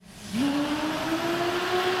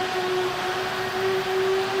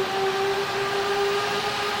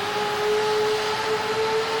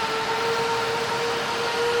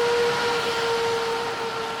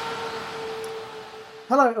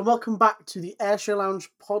Hello and welcome back to the Airshow Lounge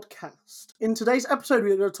podcast. In today's episode,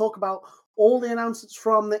 we're going to talk about all the announcements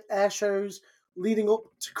from the air shows leading up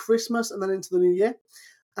to Christmas and then into the new year,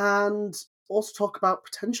 and also talk about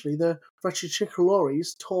potentially the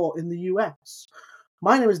Frecciacicolori's tour in the US.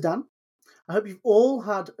 My name is Dan. I hope you've all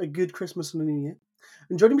had a good Christmas and a new year.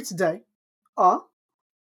 And joining me today are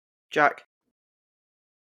Jack.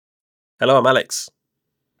 Hello, I'm Alex.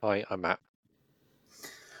 Hi, I'm Matt.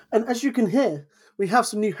 And as you can hear, we have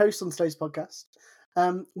some new hosts on today's podcast.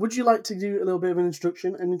 Would you like to do a little bit of an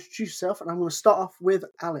introduction and introduce yourself? And I'm going to start off with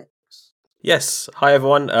Alex. Yes. Hi,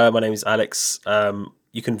 everyone. My name is Alex.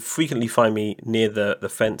 You can frequently find me near the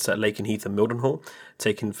fence at Lakenheath and Mildenhall,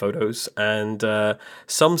 taking photos. And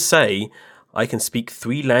some say I can speak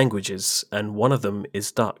 3 languages, and one of them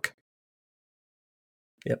is duck.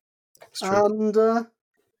 Yep, it's true.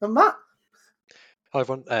 And Matt. Hi,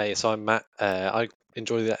 everyone. So I'm Matt. I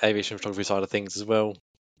enjoy the aviation photography side of things as well,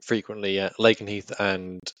 frequently at Lakenheath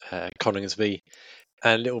and Coningsby.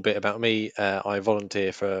 And a little bit about me, I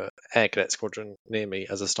volunteer for Air Cadet Squadron near me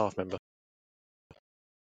as a staff member.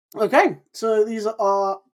 Okay, so these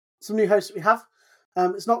are some new hosts that we have.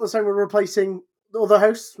 It's not the same we're replacing the other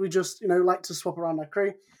hosts. We just, like to swap around our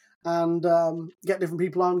crew and get different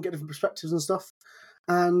people on, get different perspectives and stuff.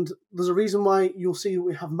 And there's a reason why you'll see that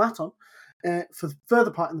we have Matt on for the further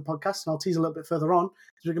part in the podcast, and I'll tease a little bit further on,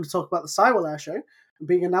 because we're going to talk about the Sywell Airshow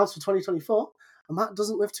being announced for 2024, and Matt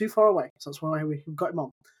doesn't live too far away, so that's why we've got him on.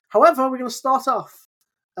 However, we're going to start off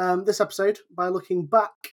this episode by looking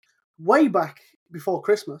back, way back before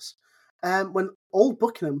Christmas, when Old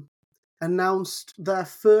Buckenham announced their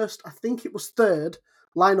first, I think it was third,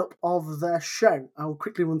 lineup of their show. I'll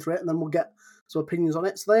quickly run through it, and then we'll get some opinions on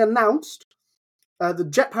it. So they announced the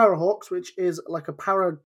Jet Powerhawks, which is like a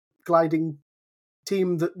paragliding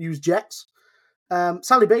team that use jets.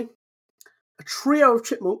 Sally B, a trio of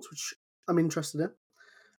chipmunks, which I'm interested in.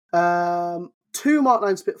 2 Mark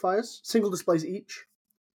 9 Spitfires, single displays each.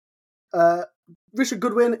 Richard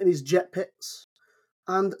Goodwin in his jet pits,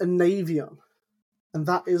 and a Navion. And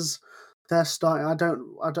that is their start. I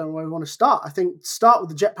don't know where we want to start. I think start with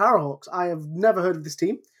the Jet Powerhawks. I have never heard of this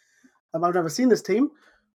team. I've never seen this team,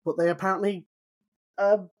 but they apparently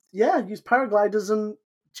use paragliders and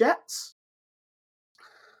jets.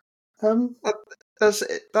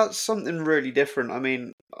 That's something really different. I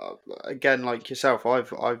mean, again, like yourself,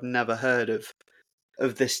 I've never heard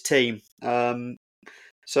of this team.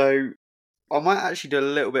 So I might actually do a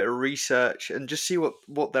little bit of research and just see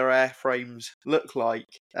what their airframes look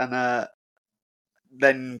like, and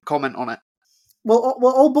then comment on it. Well,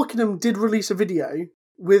 Old Buckenham did release a video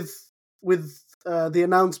with the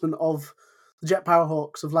announcement of the Jet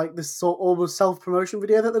Powerhawks, of like this sort of almost self-promotion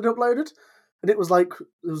video that they'd uploaded, and it was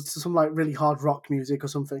some like really hard rock music or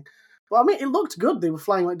something. But I mean, it looked good. They were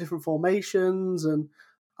flying like different formations, and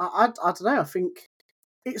I don't know. I think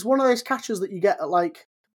it's one of those catches that you get at like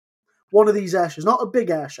one of these air shows, not a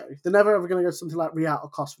big air show. They're never ever going to go to something like Riyadh or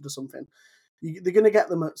Cosford or something. They're going to get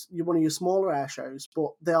them at one of your smaller air shows,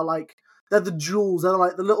 but they're the jewels. They're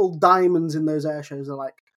like the little diamonds in those air shows. They're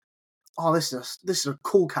like, oh, this is a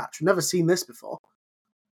cool catch. We've never seen this before.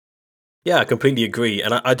 Yeah, I completely agree.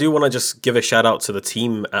 And I do want to just give a shout out to the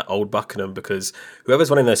team at Old Buckenham, because whoever's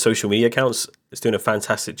running their social media accounts is doing a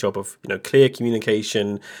fantastic job of, clear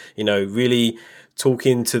communication, really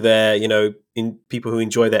talking to their, in people who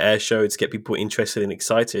enjoy their air show to get people interested and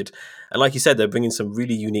excited. And like you said, they're bringing some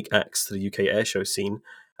really unique acts to the UK air show scene.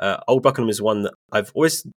 Old Buckenham is one that I've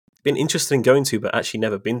always been interested in going to, but actually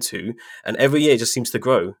never been to. And every year it just seems to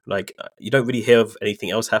grow. Like, you don't really hear of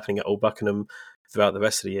anything else happening at Old Buckenham throughout the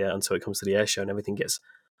rest of the year until it comes to the air show, and everything gets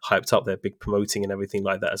hyped up. They're big promoting and everything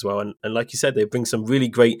like that as well. And like you said, they bring some really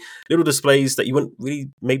great little displays that you wouldn't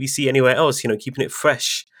really maybe see anywhere else, keeping it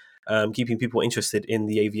fresh, keeping people interested in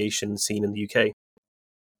the aviation scene in the UK.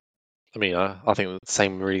 I mean, I think the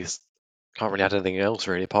same really can't really add anything else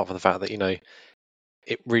really, apart from the fact that,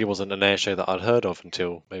 it really wasn't an air show that I'd heard of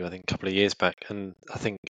until maybe I think a couple of years back. And I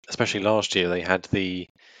think especially last year they had the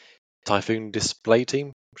Typhoon display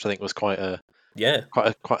team, which I think was quite a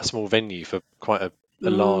small venue for quite a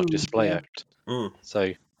large display act.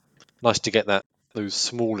 So nice to get those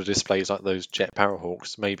smaller displays like those Jet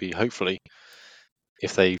Powerhawks. Maybe, hopefully,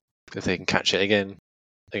 if they can catch it again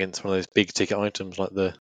against one of those big ticket items like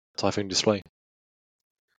the Typhoon display.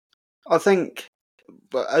 I think,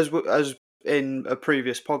 but as in a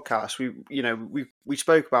previous podcast, we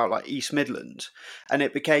spoke about like East Midlands, and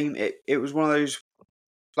it was one of those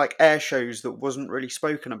like air shows that wasn't really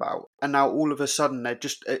spoken about, and now all of a sudden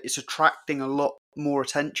it's attracting a lot more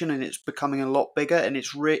attention, and it's becoming a lot bigger, and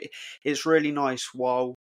it's really nice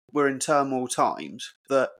while we're in turmoil times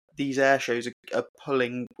that these air shows are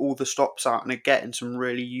pulling all the stops out and are getting some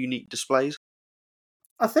really unique displays.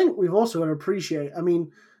 I think we've also got to appreciate, I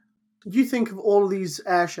mean, you think of all of these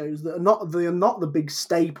air shows that they are not the big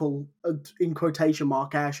staple, in quotation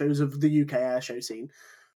mark, air shows of the UK air show scene,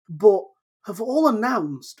 but have all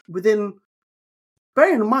announced within,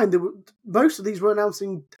 bearing in mind, most of these were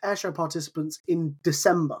announcing air show participants in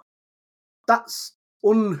December. That's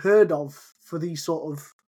unheard of for these sort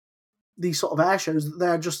of air shows, that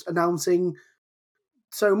they're just announcing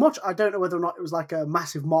so much. I don't know whether or not it was like a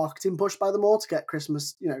massive marketing push by them all to get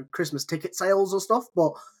Christmas ticket sales or stuff,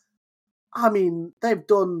 but I mean, they've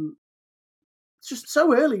done just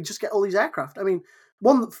so early, just get all these aircraft. I mean,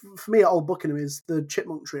 one for me at Old Buckenham is the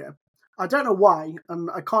Chipmunk Trio. I don't know why, and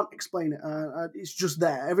I can't explain it. It's just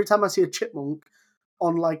there. Every time I see a chipmunk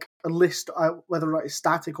on like a list, whether or not it's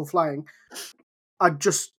static or flying, a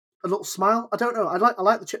little smile. I don't know. I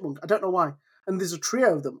like the chipmunk. I don't know why. And there's a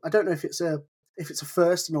trio of them. I don't know if it's a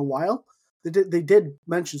first in a while. They did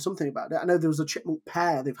mention something about it. I know there was a chipmunk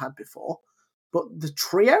pair they've had before, but the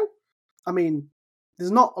trio. I mean,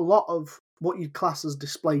 there's not a lot of what you'd class as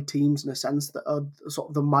display teams in a sense that are sort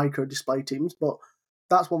of the micro display teams, but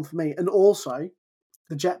that's one for me. And also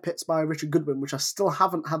the jet pits by Richard Goodwin, which I still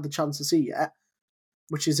haven't had the chance to see yet,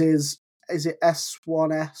 which is it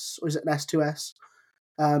S1S or is it an S2S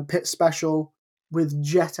pit special with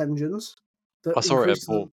jet engines. I saw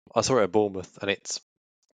it at Bournemouth, and it's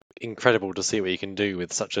incredible to see what you can do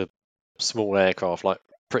with such a small aircraft, like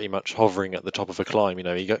pretty much hovering at the top of a climb.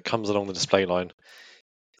 He comes along the display line.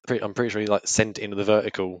 I'm pretty sure he like sent it into the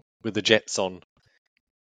vertical with the jets on,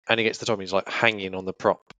 and he gets to the top and he's like hanging on the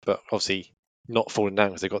prop, but obviously not falling down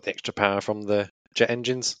because they've got the extra power from the jet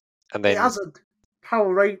engines. And then it has a power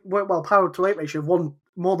to weight ratio of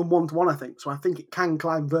more than 1-to-1, I think. So I think it can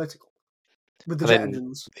climb vertical with the jet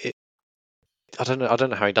engines. I don't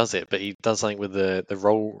know how he does it, but he does something with the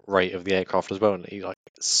roll rate of the aircraft as well, and he like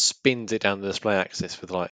spins it down the display axis with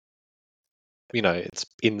like, it's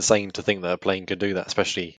insane to think that a plane could do that,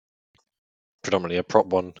 especially predominantly a prop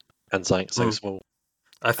one and something so small.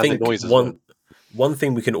 I think one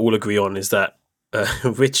thing we can all agree on is that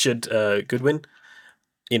Richard Goodwin,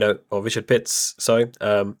 or Richard Pitts, sorry,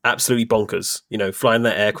 absolutely bonkers. Flying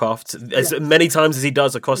that aircraft as many times as he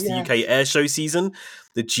does across the UK air show season,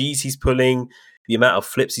 the G's he's pulling, the amount of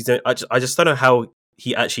flips he's doing. I just don't know how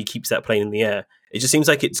he actually keeps that plane in the air. It just seems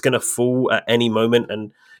like it's going to fall at any moment,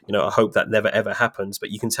 and I hope that never ever happens.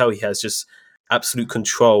 But you can tell he has just absolute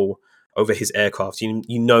control over his aircraft. You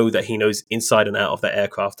know that he knows inside and out of that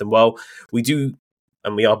aircraft. And while we do,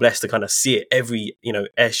 and we are blessed to kind of see it every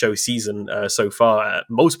air show season so far at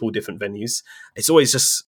multiple different venues, it's always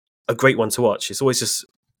just a great one to watch. It's always just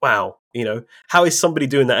wow. How is somebody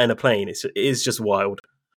doing that in a plane? It is just wild.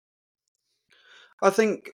 I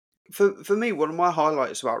think for me, one of my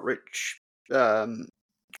highlights about Rich is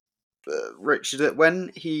that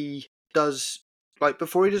when he does, like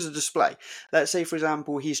before he does a display, let's say for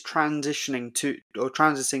example he's transiting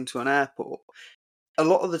to an airport, a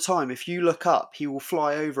lot of the time if you look up, he will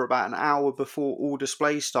fly over about an hour before all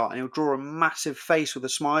displays start, and he'll draw a massive face with a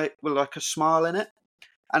smile in it.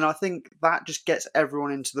 And I think that just gets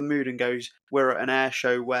everyone into the mood and goes, we're at an air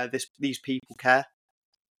show where these people care.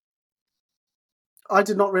 I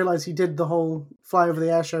did not realise he did the whole fly over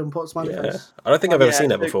the air show and put a smiley face. I don't think I've ever seen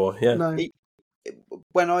that before. Yeah. No.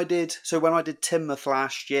 When I did Timoth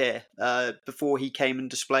last year, before he came and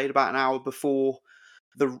displayed, about an hour before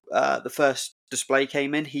the first display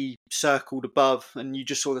came in, he circled above, and you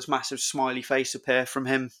just saw this massive smiley face appear from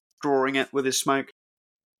him drawing it with his smoke.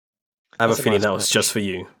 I have a feeling that was just for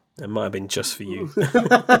you. It might have been just for you.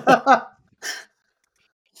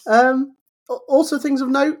 Also, things of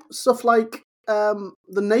note, stuff like the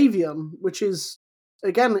Navion, which is,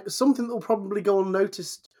 again, something that will probably go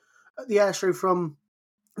unnoticed at the airshow from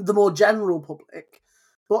the more general public.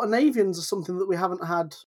 But Navions are something that we haven't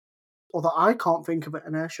had, or that I can't think of at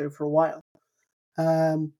an airshow for a while.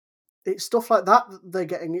 It's stuff like that they're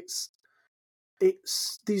getting. It's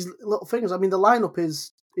these little things. I mean, the lineup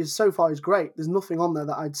is so far is great. There's nothing on there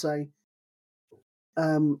that I'd say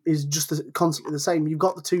is just constantly the same. You've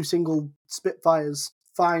got the 2 single Spitfires,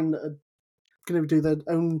 fine, that are going to do their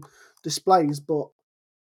own displays, but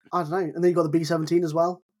I don't know. And then you've got the B-17 as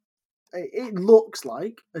well. It looks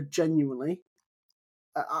like a genuinely.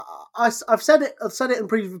 I've said it in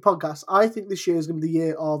previous podcasts. I think this year is going to be the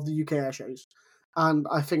year of the UK air shows, and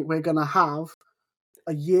I think we're going to have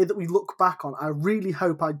a year that we look back on. I really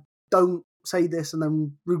hope I don't say this and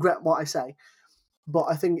then regret what I say, but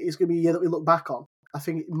I think it's going to be a year that we look back on. I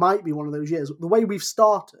think it might be one of those years. The way we've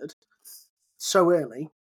started so early,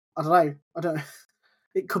 I don't know.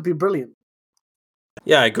 It could be brilliant.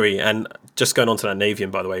 Yeah, I agree. And just going on to that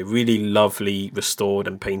Navian, by the way, really lovely restored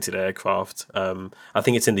and painted aircraft. I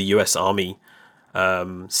think it's in the US Army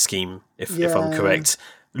scheme, if I'm correct.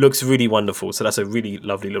 Looks really wonderful. So that's a really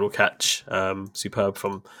lovely little catch. Superb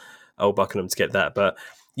from Old Buckenham to get that. But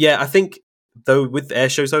yeah, I think though with air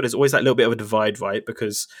shows though, there's always that little bit of a divide, right?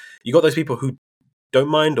 Because you got those people who don't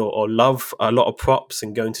mind or love a lot of props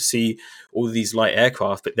and going to see all of these light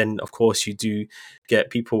aircraft. But then, of course, you do get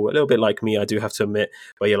people a little bit like me, I do have to admit,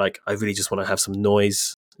 where you're like, I really just want to have some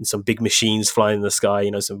noise and some big machines flying in the sky,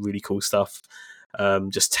 some really cool stuff,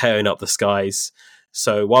 just tearing up the skies.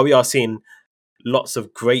 So while we are seeing lots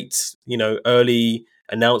of great, early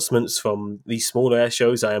announcements from these smaller air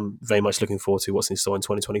shows, I am very much looking forward to what's in store in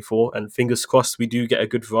 2024. And fingers crossed, we do get a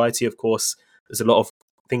good variety. Of course, there's a lot of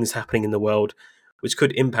things happening in the world which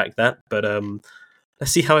could impact that. But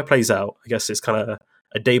let's see how it plays out. I guess it's kind of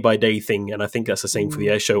a day-by-day thing, and I think that's the same for the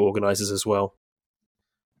air show organisers as well.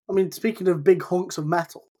 I mean, speaking of big hunks of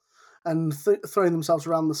metal and throwing themselves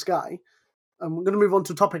around the sky, I'm going to move on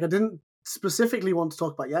to a topic I didn't specifically want to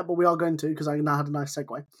talk about yet, but we are going to because I now had a nice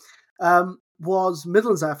segue, was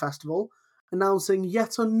Midlands Air Festival announcing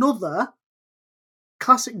yet another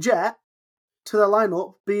classic jet to their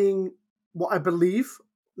lineup, being what I believe,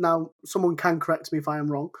 now someone can correct me if I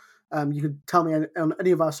am wrong, you can tell me on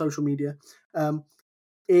any of our social media,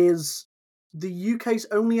 is the UK's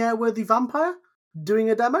only airworthy Vampire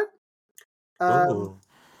doing a demo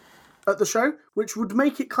at the show, which would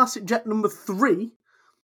make it classic jet number 3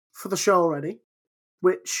 for the show already,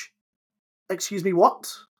 which, excuse me,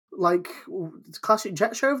 what? Like, classic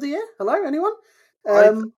jet show of the year? Hello, anyone?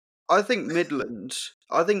 I think Midlands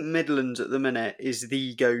at the minute is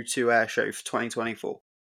the go-to air show for 2024,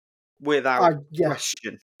 without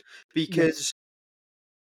question, because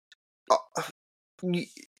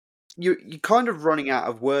you're kind of running out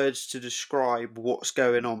of words to describe what's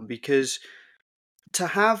going on, because to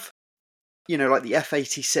have, like the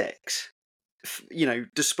F-86,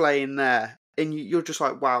 displaying there, and you're just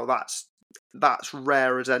like, wow, that's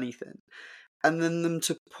rare as anything. And then them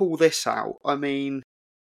to pull this out, I mean,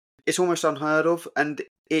 it's almost unheard of, and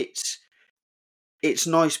it's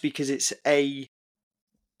nice because it's a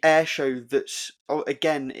air show that's,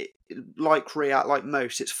 again, like Riyadh, like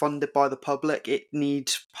most, it's funded by the public. It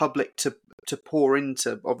needs public to pour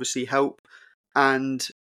into, obviously, help, and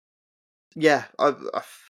yeah,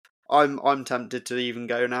 I'm tempted to even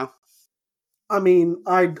go now. I mean,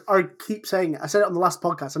 I keep saying it. I said it on the last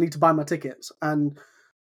podcast. I need to buy my tickets, and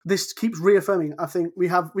this keeps reaffirming. I think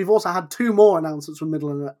we've also had 2 more announcements from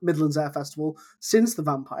Midlands Air Festival since the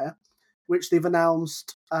Vampire, which they've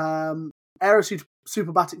announced Aero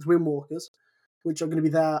Superbatics Windwalkers, which are going to be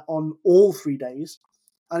there on all 3 days.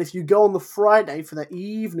 And if you go on the Friday for their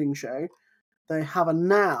evening show, they have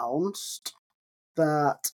announced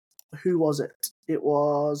that, who was it? It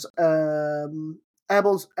was Airborne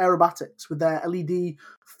Aerobatics with their LED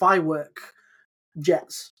firework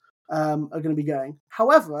jets are going to be going.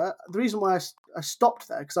 However, the reason why I stopped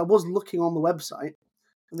there, because I was looking on the website,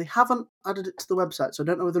 and they haven't added it to the website, so I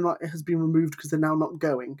don't know whether or not it has been removed because they're now not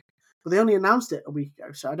going. But they only announced it a week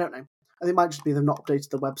ago, so I don't know. I think it might just be they've not updated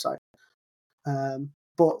the website.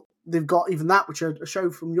 But they've got even that, which are a show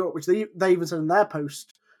from Europe, which they even said in their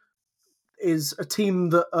post is a team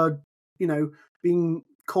that are, being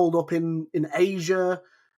called up in Asia,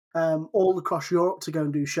 all across Europe to go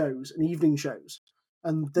and do shows and evening shows.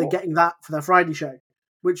 And they're getting that for their Friday show,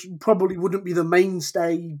 which probably wouldn't be the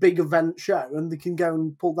mainstay big event show. And they can go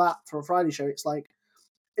and pull that for a Friday show. It's like,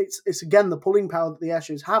 it's again, the pulling power that the air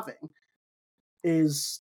show is having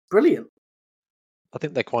is brilliant. I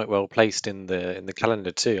think they're quite well placed in the calendar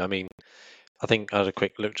too. I mean, I think I had a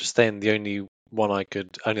quick look just then. The only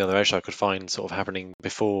other air show I could find sort of happening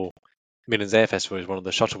before Midlands Air Festival is one of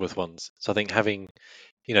the Shuttleworth ones. So I think having,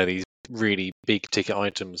 these really big ticket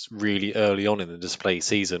items really early on in the display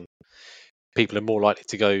season, people are more likely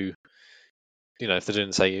to go, if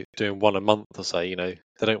they're doing one a month or say, they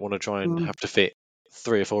don't want to try and have to fit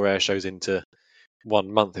 3 or 4 air shows into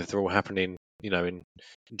 1 month if they're all happening, in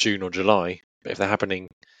June or July. But if they're happening,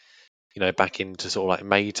 back into sort of like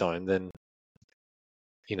May time, then,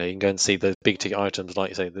 you can go and see the big ticket items, like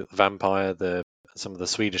you say, the Vampire, some of the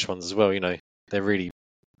Swedish ones as well. They're really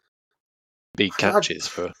big catches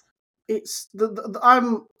for. It's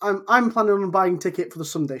I'm planning on buying a ticket for the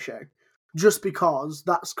Sunday show, just because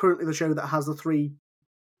that's currently the show that has the 3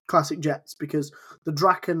 classic jets, because the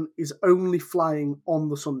Draken is only flying on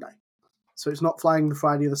the Sunday, so it's not flying the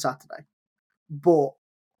Friday or the Saturday. But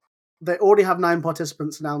they already have 8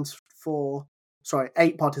 participants announced for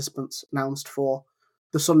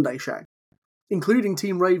the Sunday show, including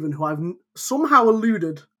Team Raven, who I've somehow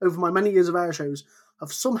eluded over my many years of air shows.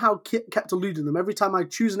 I've somehow kept eluding them. Every time I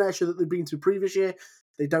choose an air show that they've been to previous year,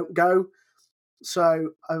 they don't go. So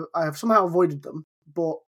I have somehow avoided them,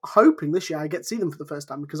 but hoping this year I get to see them for the first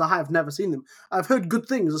time, because I have never seen them. I've heard good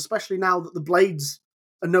things, especially now that the Blades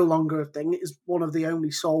are no longer a thing. It is one of the only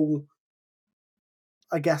sole,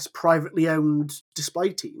 I guess, privately owned display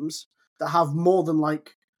teams that have more than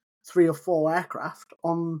like 3 or 4 aircraft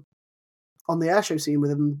on the airshow scene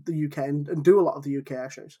within the UK and do a lot of the UK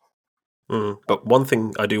airshows. But one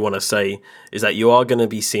thing I do want to say is that you are going to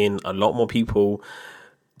be seeing a lot more people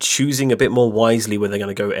choosing a bit more wisely where they're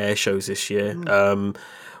going to go air shows this year.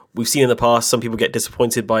 We've seen in the past some people get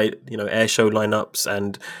disappointed by air show lineups,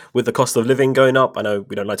 and with the cost of living going up, I know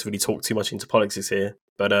we don't like to really talk too much into politics here,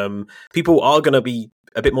 but people are going to be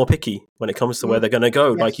a bit more picky when it comes to where they're going to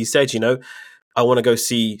go. Yes. Like you said, I want to go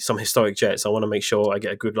see some historic jets. I want to make sure I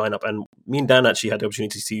get a good lineup. And me and Dan actually had the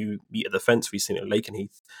opportunity to meet at the fence recently at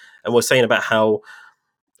Lakenheath, and we're saying about how,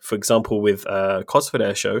 for example, with Cosford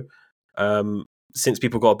Air Show, since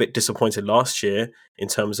people got a bit disappointed last year in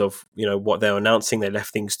terms of what they're announcing, they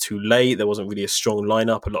left things too late. There wasn't really a strong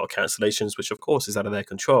lineup, a lot of cancellations, which of course is out of their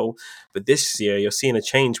control. But this year, you're seeing a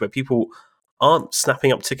change where people aren't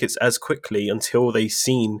snapping up tickets as quickly until they've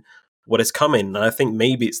seen what is coming. And I think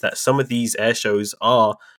maybe it's that some of these air shows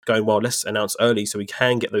are going, well, let's announce early so we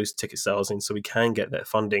can get those ticket sales in, so we can get that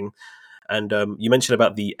funding. And you mentioned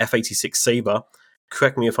about the F-86 Sabre.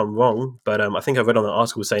 Correct me if I'm wrong, but I think I read on an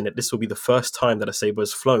article saying that this will be the first time that a Sabre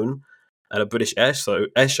has flown at a British air show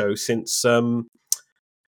since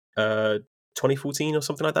 2014 or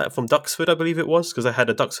something like that, from Duxford, I believe it was, because I had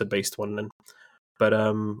a Duxford-based one then. But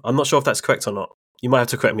I'm not sure if that's correct or not. You might have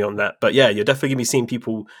to correct me on that. But yeah, you're definitely going to be seeing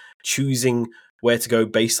people choosing where to go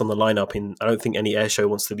based on the lineup. And I don't think any air show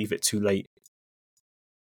wants to leave it too late.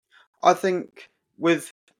 I think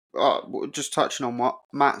with just touching on what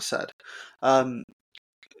Matt said,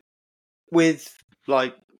 with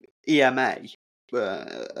like EMA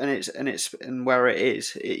and where it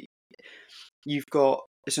is,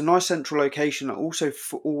 it's a nice central location that also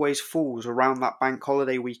always falls around that bank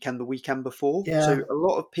holiday weekend, the weekend before. Yeah. So a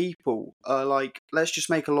lot of people are like, let's just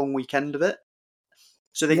make a long weekend of it.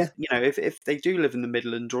 So they, if they do live in the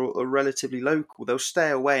Midlands or are relatively local, they'll stay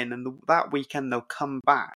away, and then that weekend they'll come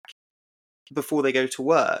back before they go to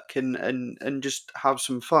work and just have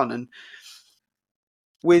some fun. And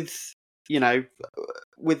with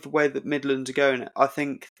with the way that Midlands are going, I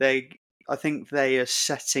think they are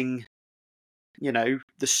setting the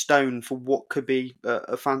stone for what could be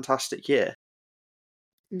a fantastic year.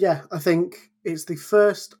 Yeah, I think it's the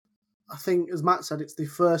first. I think, as Matt said, it's the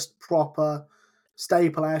first proper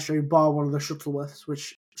staple airshow, bar one of the Shuttleworths,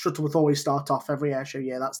 which Shuttleworth always start off every airshow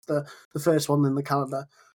year. That's the first one in the calendar.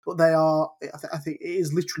 But they are, I think it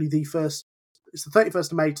is literally the first. It's the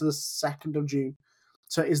 31st of May to the 2nd of June.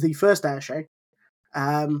 So it is the first airshow.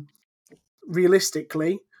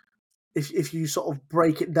 Realistically, if you sort of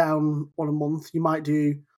break it down on a month, you might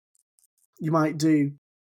do the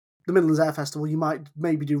Midlands Air Festival, you might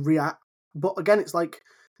maybe do RIAT. But again, it's like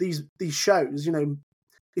these shows,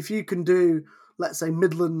 if you can do, let's say,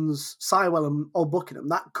 Midlands, Sywell and Old Buckenham,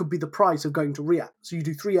 that could be the price of going to RIAT. So you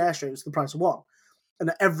do 3 air shows for the price of 1. And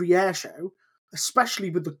at every air show, especially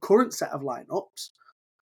with the current set of lineups,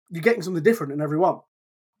 you're getting something different in every one.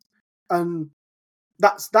 And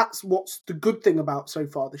that's what's the good thing about so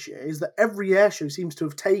far this year, is that every air show seems to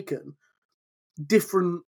have taken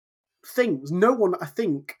different things. No one, I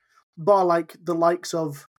think, bar like the likes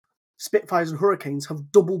of Spitfires and Hurricanes,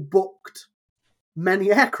 have double booked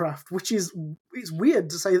many aircraft, which is, it's weird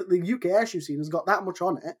to say that the UK airshow scene has got that much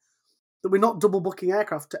on it, that we're not double booking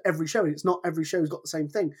aircraft to every show. It's not every show's got the same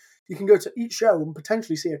thing. You can go to each show and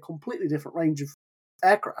potentially see a completely different range of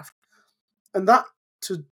aircraft. And that,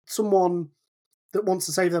 to someone that wants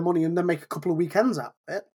to save their money and then make a couple of weekends out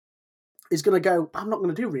of it, is going to go, I'm not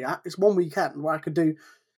going to do RIAT. It's one weekend where I could do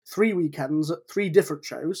 3 weekends at 3 different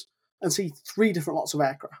shows and see 3 different lots of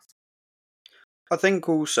aircraft. I think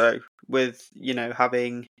also with,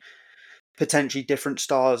 having potentially different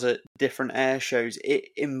stars at different air shows, it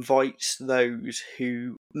invites those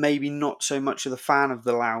who maybe not so much of the fan of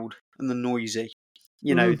the loud and the noisy.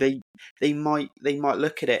 They might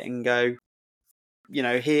look at it and go,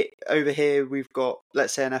 over here we've got,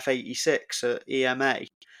 let's say, an F-86 at EMA,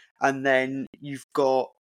 and then you've got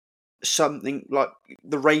something like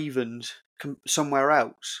the Ravens somewhere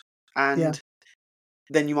else, and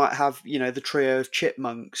then you might have the trio of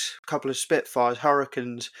Chipmunks, a couple of Spitfires,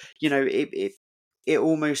 Hurricanes. it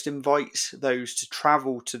almost invites those to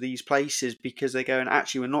travel to these places because they're going,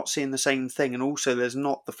 actually, we're not seeing the same thing, and also there's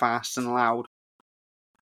not the fast and loud.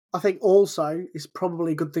 I think also it's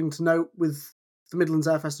probably a good thing to note with the Midlands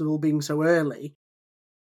Air Festival being so early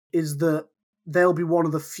is that they'll be one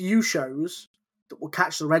of the few shows that will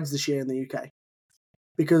catch the Reds this year in the UK.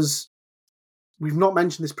 Because we've not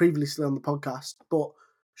mentioned this previously on the podcast, but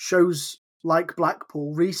shows like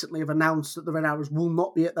Blackpool recently have announced that the Red Arrows will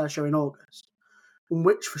not be at their show in August. In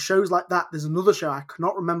which, for shows like that, there's another show, I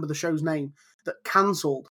cannot remember the show's name, that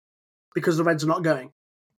cancelled because the Reds are not going.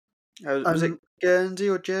 Was it Guernsey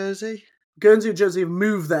or Jersey? Guernsey or Jersey have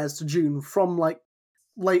moved theirs to June from like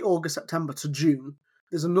late August, September to June.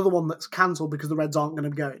 There's another one that's cancelled because the Reds aren't going to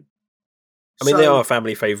be going. I mean, they are a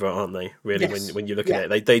family favourite, aren't they? Really, Yes. when you look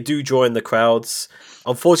at it, they do draw in the crowds.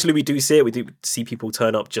 Unfortunately, we do see it. We do see people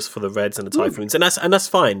turn up just for the Reds and the Typhoons, and that's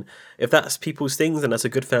fine. If that's people's things, and that's a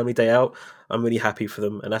good family day out, I'm really happy for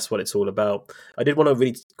them, and that's what it's all about. I did want to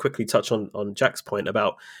really quickly touch on Jack's point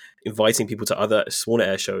about inviting people to other smaller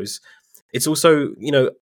air shows. It's also,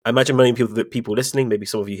 I imagine many people listening, maybe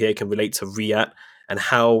some of you here can relate to Riyadh and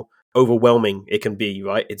how overwhelming it can be,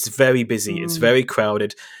 right? It's very busy. It's very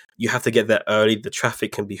crowded. You have to get there early. The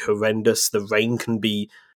traffic can be horrendous. The rain can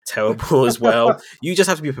be terrible as well. You just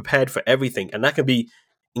have to be prepared for everything. And that can be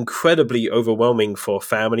incredibly overwhelming for a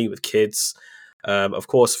family with kids. Of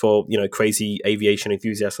course, for, crazy aviation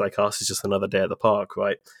enthusiasts like us, it's just another day at the park,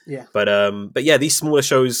 right? Yeah. But yeah, these smaller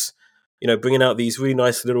shows, bringing out these really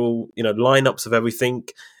nice little, lineups of everything.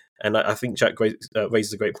 And I think Jack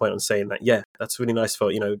raises a great point on saying that, yeah, that's really nice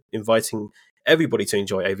for, inviting everybody to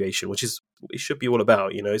enjoy aviation, which is what it should be all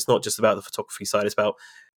about. It's not just about the photography side. It's about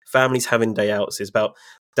families having day outs. It's about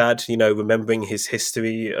dad, remembering his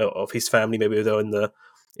history of his family, maybe they're in the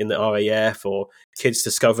RAF, or kids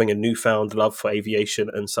discovering a newfound love for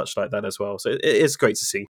aviation and such like that as well. So it is great to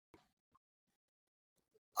see.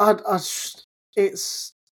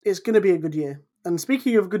 It's going to be a good year. And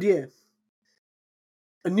speaking of good year,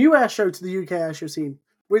 a new air show to the UK air show scene,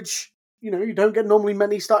 which, you don't get normally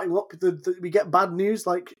many starting up. We get bad news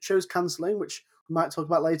like shows cancelling, which we might talk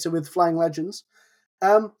about later with Flying Legends,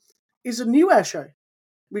 is a new air show.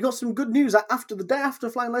 We got some good news after the day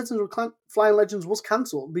after Flying Legends was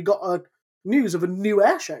cancelled. We got news of a new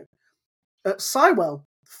air show at Sywell.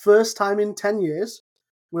 First time in 10 years.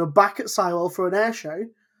 We're back at Sywell for an air show.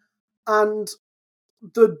 And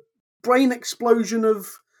the brain explosion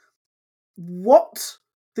of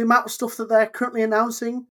the amount of stuff that they're currently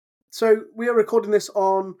announcing. So we are recording this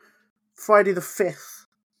on Friday the 5th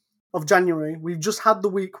of January. We've just had the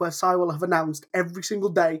week where Sywell have announced every single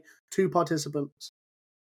day 2 participants.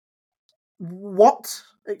 What?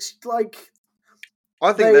 It's like...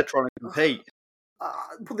 I think they're trying to compete.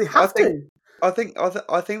 But they have to. I think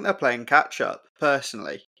they're playing catch up,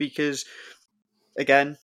 personally, because,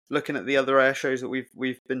 again, looking at the other air shows that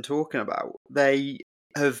we've been talking about, they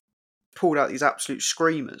have pulled out these absolute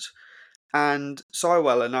screamers, and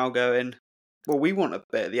Sywell are now going, well, we want a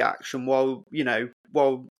bit of the action while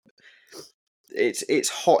it's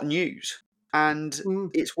hot news, and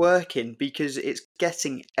it's working because it's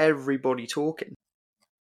getting everybody talking.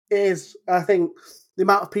 It is. I think the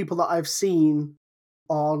amount of people that I've seen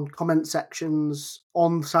on comment sections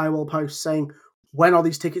on Sywell posts saying, when are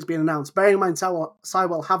these tickets being announced? Bearing in mind,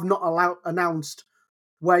 Sywell have not announced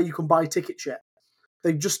where you can buy tickets yet.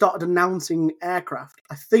 They've just started announcing aircraft.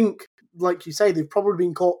 I think, like you say, they've probably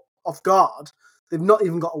been caught off guard. They've not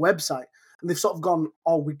even got a website, and they've sort of gone,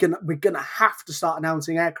 "Oh, we're gonna have to start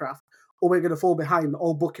announcing aircraft, or we're gonna fall behind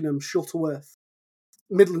Old Buckenham, Shuttleworth,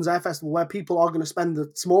 Midlands Air Festival, where people are going to spend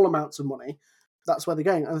the small amounts of money." That's where they're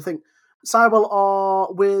going, and I think Sywell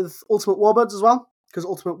are with Ultimate Warbirds as well, because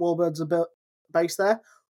Ultimate Warbirds are based there.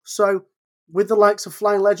 So, with the likes of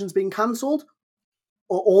Flying Legends being cancelled,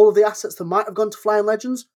 or all of the assets that might have gone to Flying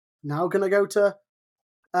Legends now going to go to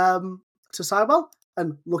Sywell.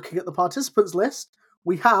 And looking at the participants list,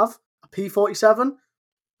 we have a P-47,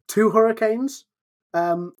 2 Hurricanes,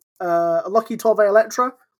 a Lockheed 12A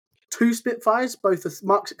Electra, 2 Spitfires, both a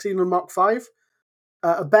Mark 16 and Mark 5,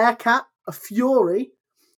 a Bearcat, a Fury.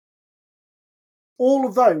 All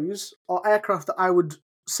of those are aircraft that I would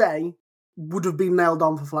say would have been nailed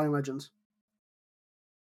on for Flying Legends.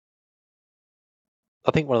 I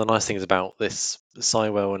think one of the nice things about this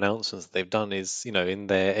Sywell announcements that they've done is, in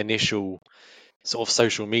their initial sort of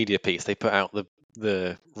social media piece, they put out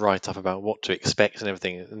the write-up about what to expect and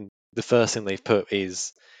everything. And the first thing they've put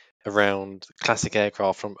is around classic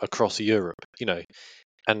aircraft from across Europe,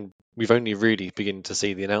 and we've only really begun to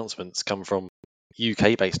see the announcements come from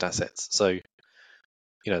UK-based assets. So,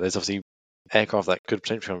 there's obviously aircraft that could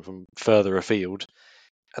potentially come from further afield.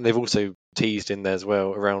 And they've also teased in there as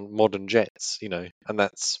well around modern jets, and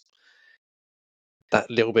that's that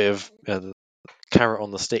little bit of carrot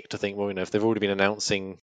on the stick to think, well, if they've already been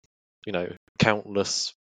announcing,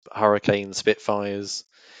 countless Hurricanes, Spitfires,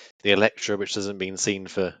 the Electra, which hasn't been seen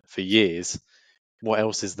for years, what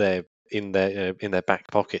else is there in their back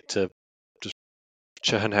pocket to just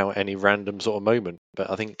churn out any random sort of moment? But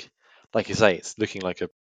I think, like you say, it's looking like a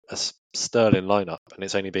sterling lineup, and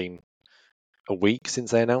it's only been a week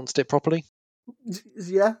since they announced it properly.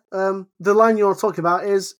 Yeah. The line you're talking about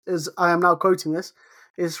is I am now quoting this,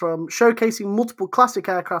 is from showcasing multiple classic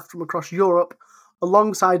aircraft from across Europe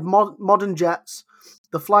alongside modern jets.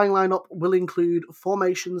 The flying lineup will include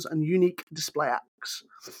formations and unique display acts,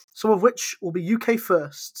 some of which will be UK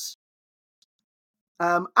firsts.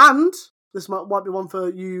 And this might be one for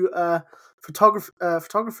you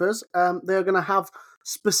photographers. They are going to have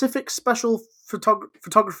specific special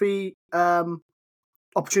photography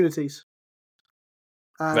opportunities.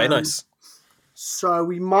 Very nice. So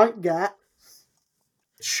we might get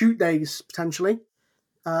shoot days potentially,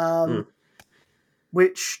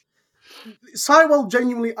 which Sywell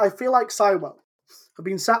genuinely, I feel like Sywell have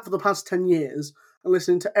been sat for the past 10 years and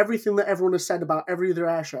listening to everything that everyone has said about every other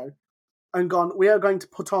air show and gone, we are going to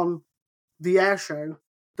put on the air show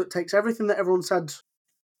that takes everything that everyone said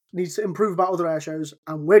needs to improve about other air shows,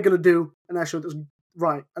 and we're going to do an air show that's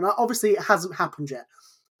right. And obviously it hasn't happened yet.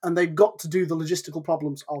 And they've got to do the logistical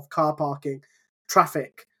problems of car parking,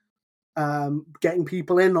 traffic, getting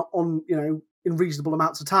people in on in reasonable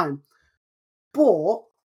amounts of time. But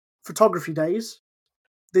photography days,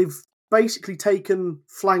 they've basically taken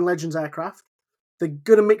Flying Legends aircraft. They're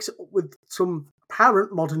going to mix it up with some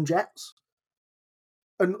apparent modern jets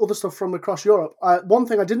and other stuff from across Europe. One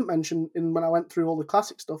thing I didn't mention when I went through all the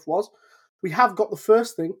classic stuff was we have got the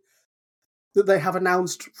first thing that they have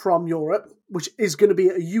announced from Europe, which is going to be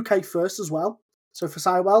a UK first as well. So for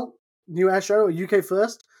Sywell, new air show, a UK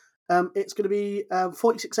first. It's going to be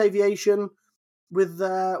 46 Aviation with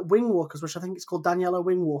wing walkers, which I think it's called Daniela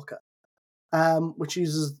Wing Walker, which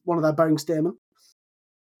uses one of their Boeing Stearman.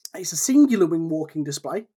 It's a singular wing walking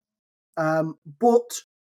display, but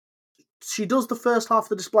she does the first half of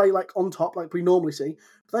the display like on top, like we normally see.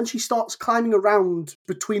 But then she starts climbing around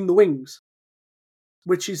between the wings,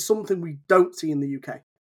 which is something we don't see in the UK.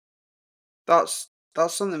 That's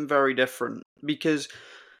something very different, because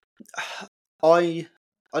I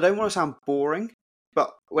don't want to sound boring,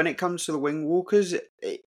 but when it comes to the wing walkers,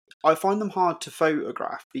 I find them hard to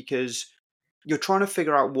photograph because you're trying to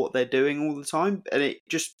figure out what they're doing all the time, and it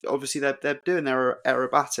just obviously they're doing their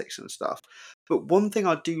aerobatics and stuff. But one thing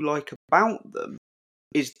I do like about them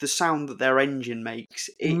is the sound that their engine makes.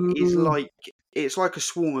 It is it's like a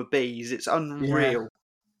swarm of bees. It's unreal.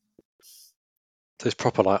 Those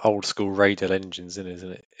proper like old school radial engines,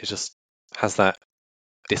 isn't it? It just has that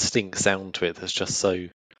distinct sound to it that's just so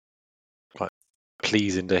quite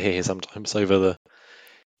pleasing to hear sometimes over the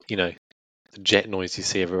the jet noise you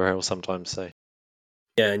see everywhere else sometimes. So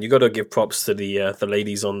yeah, and you got to give props to the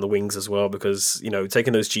ladies on the wings as well, because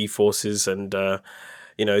taking those G forces and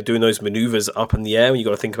doing those maneuvers up in the air, you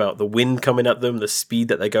got to think about the wind coming at them, the speed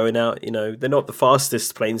that they're going out. They're not the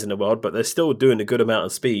fastest planes in the world, but they're still doing a good amount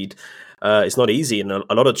of speed. It's not easy, and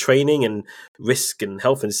a lot of training and risk and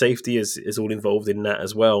health and safety is all involved in that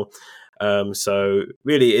as well. So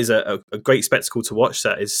really, it is a great spectacle to watch.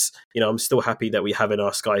 That is, I'm still happy that we have in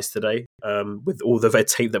our skies today, with all the red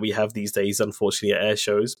tape that we have these days, unfortunately, at air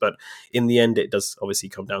shows. But in the end, it does obviously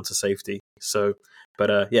come down to safety. So,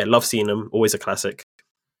 but yeah, love seeing them. Always a classic.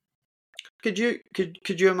 Could you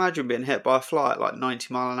imagine being hit by a fly at like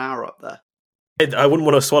 90 mile an hour up there? I wouldn't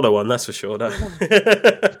want to swallow one, that's for sure. No.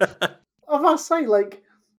 I must say,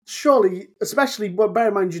 surely, especially bear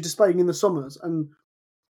in mind you're displaying in the summers, and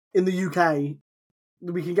in the UK,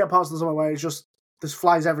 we can get parts of the summer where it's just there's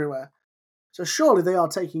flies everywhere. So surely they are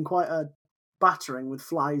taking quite a battering with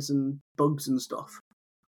flies and bugs and stuff.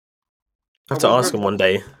 I have to ask them one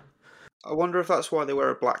day. I wonder if that's why they wear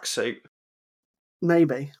a black suit.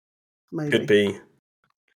 Maybe. Could be.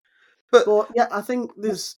 But yeah, I think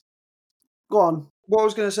there's. Go on. What I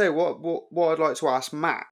was going to say, what I'd like to ask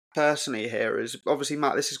Matt personally here is, obviously,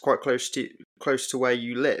 Matt, this is quite close to where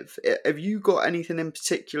you live. Have you got anything in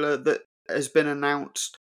particular that has been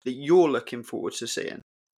announced that you're looking forward to seeing?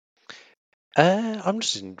 I'm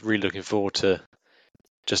just really looking forward to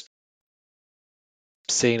just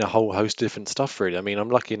seeing a whole host of different stuff. Really, I mean, I'm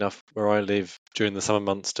lucky enough where I live during the summer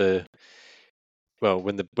months to, well,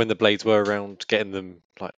 when the blades were around, getting them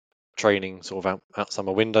like training sort of outside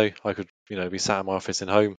my window. I could be sat in my office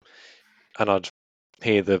and home, and I'd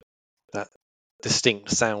hear that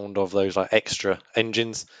distinct sound of those like extra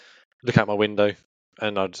engines. Look out my window,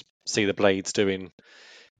 and I'd see the blades doing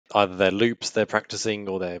either their loops they're practicing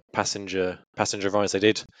or their passenger rides they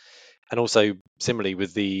did. And also similarly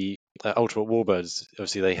with the Ultimate Warbirds,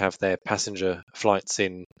 obviously they have their passenger flights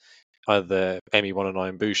in either the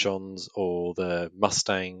ME-109 Bouchons or the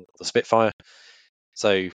Mustang, the Spitfire.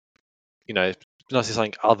 So, you know, it's nice to see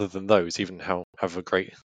something other than those, even however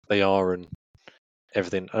great they are and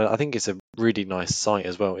everything. I think it's a really nice site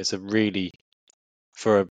as well. It's a really,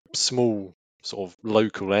 for a small sort of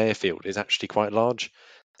local airfield, it's actually quite large.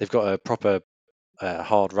 They've got a proper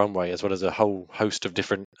hard runway as well as a whole host of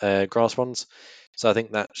different grass ones. So I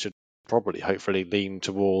think that should probably, hopefully, lean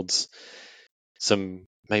towards some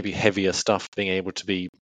maybe heavier stuff being able to be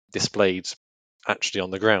displayed actually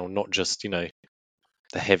on the ground, not just, you know,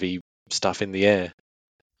 the heavy stuff in the air.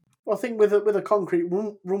 Well, I think with a concrete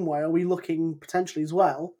runway, are we looking potentially as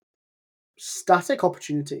well static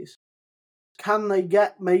opportunities? Can they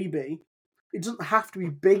get maybe? It doesn't have to be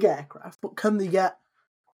big aircraft, but can they get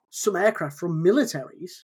some aircraft from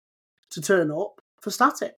militaries to turn up for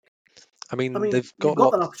static? I mean, you've got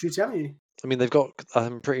that opportunity, haven't you? I mean,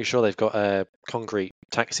 I'm pretty sure they've got concrete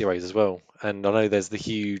taxiways as well. And I know there's the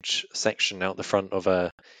huge section out the front of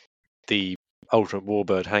the Ultimate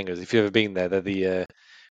Warbird hangars. If you've ever been there, they're the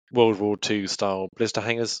World War II style blister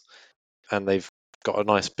hangars. And they've got a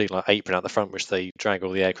nice big like apron out the front, which they drag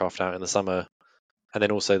all the aircraft out in the summer. And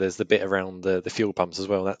then also there's the bit around the fuel pumps as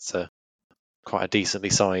well. That's quite a decently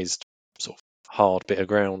sized sort of hard bit of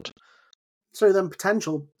ground. So then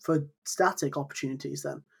potential for static opportunities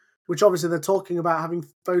then, which obviously they're talking about having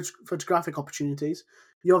photographic opportunities.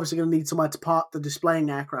 You're obviously going to need somewhere to park the displaying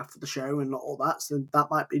aircraft at the show and all that, so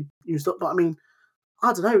that might be used up. But I mean,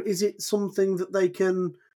 I don't know, is it something that they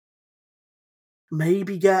can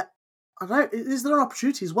maybe get, I don't know, is there an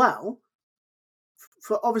opportunity as well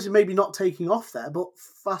for obviously maybe not taking off there, but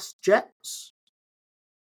fast jets?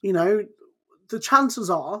 You know, the chances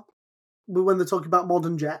are, when they're talking about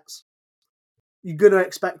modern jets, you're going to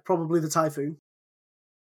expect probably the Typhoon.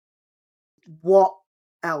 What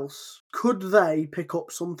else? Could they pick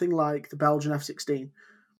up something like the Belgian F-16?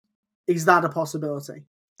 Is that a possibility?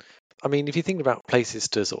 I mean, if you think about places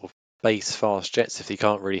to sort of base fast jets, if you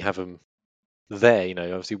can't really have them there, you know,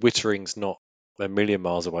 obviously Wittering's not a million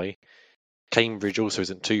miles away. Cambridge also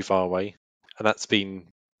isn't too far away. And that's been,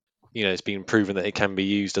 you know, it's been proven that it can be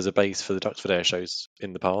used as a base for the Duxford air shows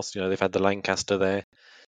in the past. You know, they've had the Lancaster there,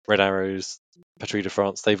 Red Arrows, Patrouille de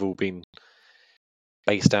France, they've all been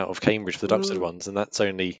based out of Cambridge for the Duxford ones. And that's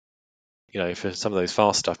only, you know, for some of those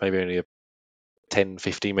fast stuff, maybe only a 10,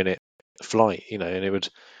 15 minute flight, you know, and it would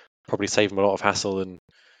probably save them a lot of hassle and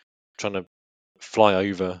trying to fly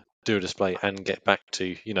over, do a display, and get back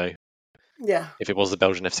to, you know, yeah, if it was the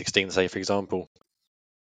Belgian F-16, say, for example.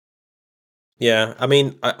 Yeah, I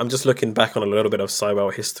mean, I'm just looking back on a little bit of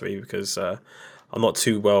Sywell history because I'm not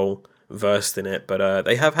too well versed in it, but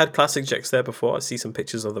they have had classic jets there before. I see some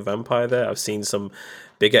pictures of the Vampire there. I've seen some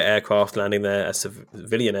bigger aircraft landing there as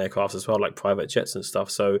civilian aircraft as well, like private jets and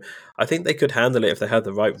stuff. So I think they could handle it if they had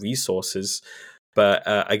the right resources. But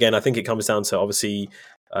again, I think it comes down to obviously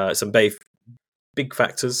some big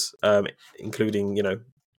factors, including, you know,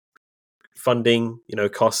 funding, you know,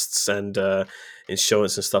 costs and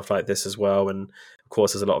insurance and stuff like this as well. And of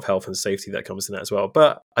course, there's a lot of health and safety that comes in that as well.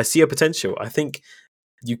 But I see a potential. I think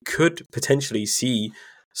you could potentially see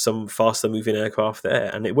some faster moving aircraft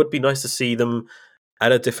there. And it would be nice to see them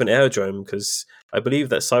at a different aerodrome because I believe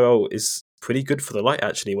that Sywell is pretty good for the light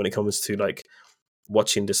actually when it comes to like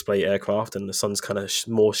watching display aircraft and the sun's kind of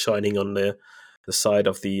more shining on the side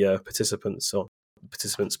of the participants,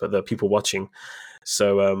 but the people watching.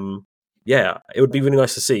 So yeah, it would be really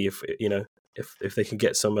nice to see if, you know, if they could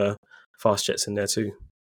get some fast jets in there too.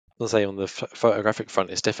 I'll say on the photographic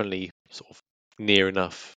front, it's definitely sort of near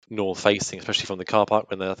enough north facing, especially from the car park,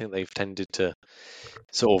 when I think they've tended to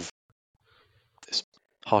sort of, it's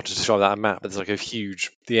hard to describe that on a map, but there's like a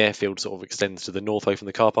huge, the airfield sort of extends to the north away from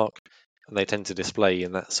the car park, and they tend to display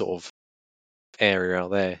in that sort of area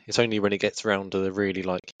out there. It's only when it gets around to the really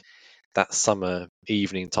like that summer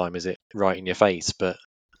evening time is it right in your face, but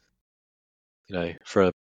you know,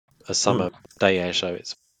 for a summer day air show,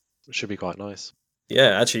 it should be quite nice.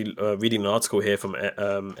 Yeah, actually, reading an article here from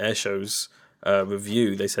Airshow's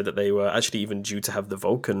review, they said that they were actually even due to have the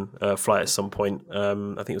Vulcan fly at some point. I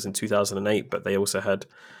think it was in 2008, but they also had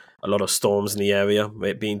a lot of storms in the area,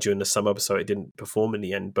 it being during the summer, so it didn't perform in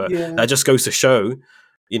the end. But that just goes to show,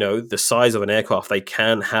 you know, the size of an aircraft they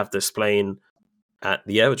can have displaying at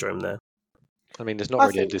the aerodrome there. I mean, there's not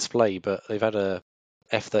really a display, but they've had a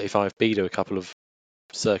F-35 Beetle a couple of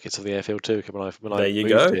circuits of the airfield too. When There I you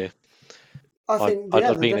moved go. here, I think I'd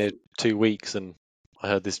yeah, been here 2 weeks and I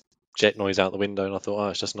heard this jet noise out the window, and I thought, oh,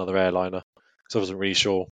 it's just another airliner, because I wasn't really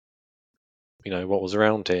sure, what was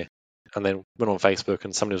around here. And then went on Facebook,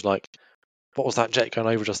 and somebody was like, "What was that jet going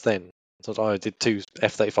over just then?" So I was like, "Oh, I did two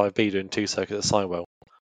F-35B doing 2 circuits at Sywell."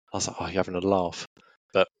 I was like, "Oh, you're having a laugh,"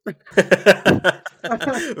 but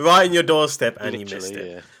Right in your doorstep, and you missed literally,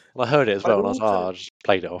 it. yeah. And I heard it as well, I'd and I was like, also "Oh, I just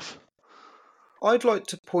played it off." I'd like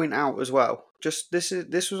to point out as well, just this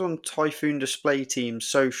was on Typhoon Display Team's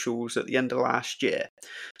socials at the end of last year.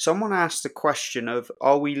 Someone asked the question of,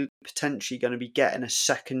 are we potentially going to be getting a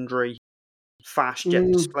secondary fast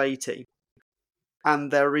jet display team?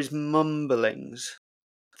 And there is mumblings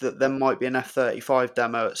that there might be an F-35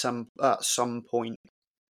 demo at some point.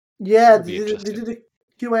 Yeah, Would be they interesting. did a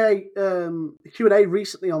Q&A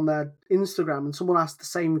recently on their Instagram, and someone asked the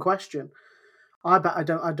same question. I bet I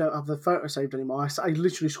don't have the photo saved anymore. I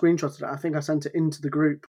literally screenshotted it. I think I sent it into the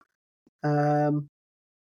group. That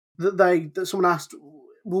someone asked,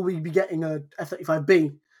 will we be getting a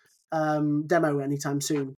F-35B demo anytime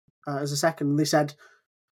soon as a second? And they said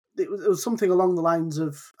it was something along the lines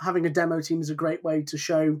of having a demo team is a great way to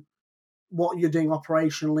show what you're doing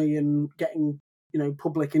operationally and getting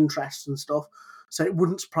public interest and stuff. So it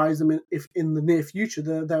wouldn't surprise them if in the near future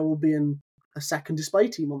there will be a second display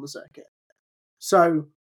team on the circuit. So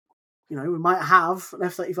we might have an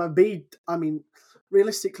F-35B. I mean,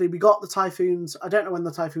 realistically, we got the Typhoons. I don't know when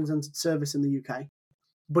the Typhoons entered service in the UK,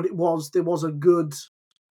 but there was a good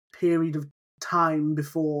period of time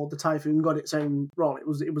before the Typhoon got its own role. It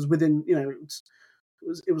was within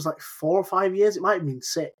it was like 4 or 5 years. It might have been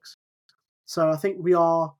 6. So I think we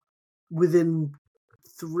are within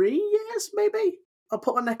 3 years, maybe. I'll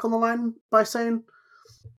put my neck on the line by saying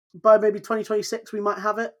by maybe 2026 we might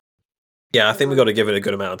have it. Yeah, I think we've got to give it a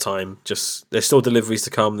good amount of time. Just there's still deliveries to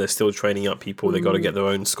come. They're still training up people. They've got to get their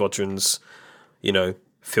own squadrons,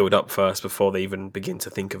 filled up first before they even begin to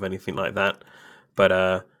think of anything like that.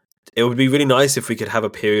 But it would be really nice if we could have a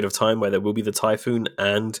period of time where there will be the Typhoon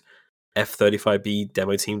and F-35B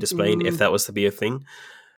demo team displaying, if that was to be a thing.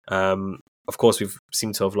 Of course, we've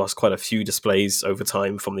seemed to have lost quite a few displays over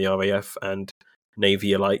time from the RAF and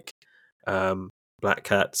Navy alike. Black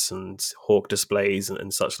Cats and Hawk displays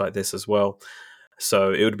and such like this as well.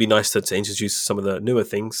 So it would be nice to introduce some of the newer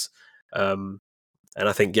things. And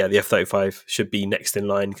I think, the F-35 should be next in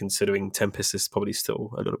line, considering Tempest is probably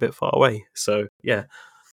still a little bit far away. So, yeah.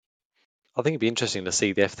 I think it'd be interesting to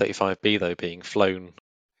see the F-35B though being flown,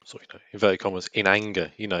 sort of, inverted commas, in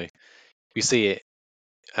anger. We see it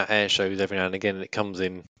at air shows every now and again, and it comes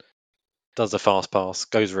in, does a fast pass,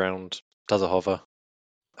 goes around, does a hover,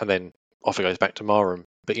 and then off it goes back to Marham.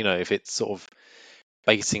 But if it's sort of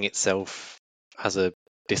basing itself as a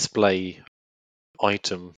display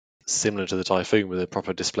item similar to the Typhoon with a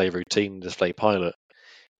proper display routine, display pilot,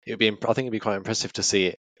 I think it'd be quite impressive to see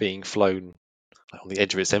it being flown on the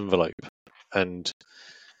edge of its envelope and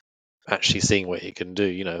actually seeing what it can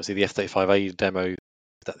do. See the F-35A demo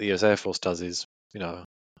that the US Air Force does is,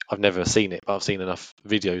 I've never seen it, but I've seen enough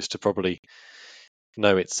videos to probably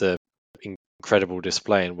know it's a incredible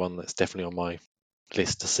display and one that's definitely on my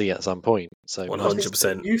list to see at some point. So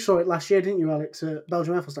 100%. You saw it last year, didn't you, Alex, at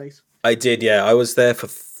Belgium Air Force Days? I did, yeah. I was there for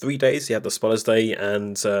 3 days. You had the Spoilers Day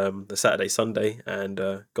and the Saturday, Sunday, and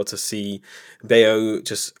got to see Bayo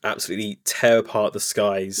just absolutely tear apart the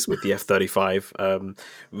skies with the F-35,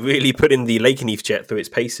 really putting the Lakenheath jet through its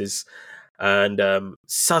paces. And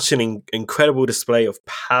such an incredible display of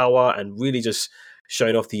power and really just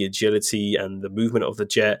showing off the agility and the movement of the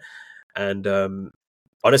jet. And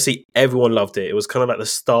honestly, everyone loved it. It was kind of like the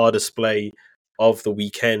star display of the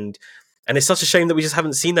weekend. And it's such a shame that we just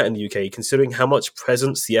haven't seen that in the UK, considering how much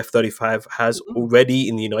presence the F-35 has already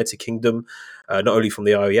in the United Kingdom, not only from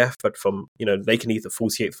the RAF, but from, Lakenheath, the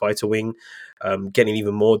 48th Fighter Wing, getting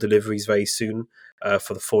even more deliveries very soon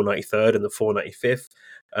for the 493rd and the 495th.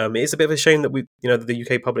 It is a bit of a shame that the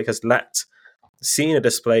UK public has lacked seeing a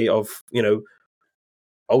display of,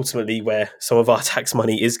 ultimately where some of our tax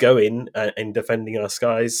money is going in defending our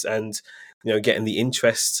skies and, getting the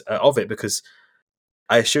interest of it, because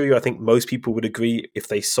I assure you, I think most people would agree if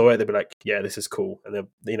they saw it, they'd be like, yeah, this is cool. And then,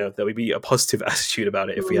 there would be a positive attitude about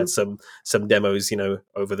it if we had some demos,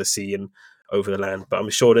 over the sea and over the land. But I'm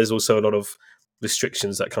sure there's also a lot of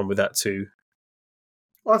restrictions that come with that too.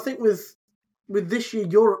 Well, I think with this year,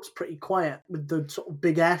 Europe's pretty quiet with the sort of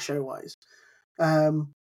big air show wise.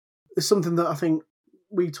 It's something that I think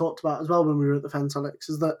we talked about as well when we were at the fence, Alex,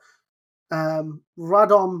 is that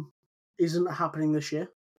Radom isn't happening this year.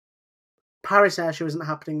 Paris Air Show isn't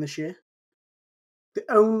happening this year. the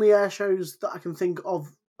only air shows that I can think of,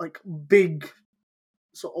 like big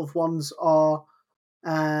sort of ones, are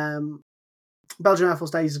Belgian Air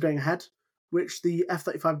Force Days is going ahead, which the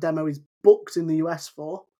F-35 demo is booked in the US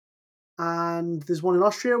for. And there's one in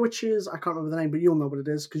Austria, which is, I can't remember the name, but you'll know what it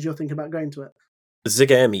is because you're thinking about going to it.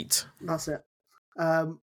 Zig Air Meet. That's it.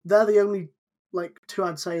 They're the only two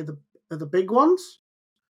I'd say are the big ones.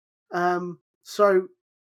 And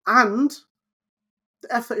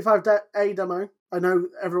the F-35A demo, I know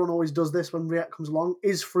everyone always does this when React comes along,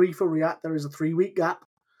 is free for React. There is a 3-week gap.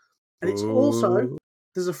 And it's also,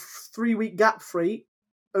 there's a 3-week gap free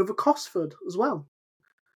over Cosford as well.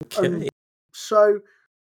 Okay. So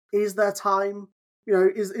is there time,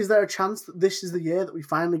 is there a chance that this is the year that we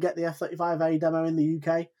finally get the F-35A demo in the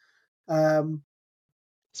UK? I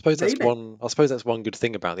suppose maybe. that's one good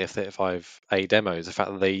thing about the F-35A demo is the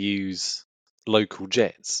fact that they use local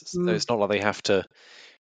jets. So it's not like they have to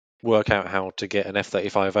work out how to get an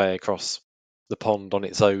F-35A across the pond on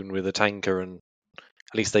its own with a tanker, and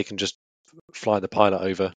at least they can just fly the pilot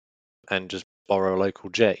over and just borrow a local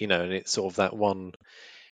jet, and it's sort of that one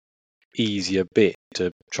easier bit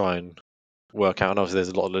to try and work out. And obviously there's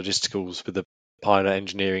a lot of logisticals with the pilot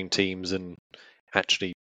engineering teams and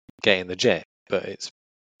actually getting the jet, but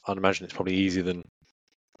I'd imagine it's probably easier than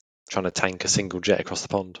trying to tank a single jet across the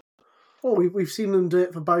pond. Well, we've seen them do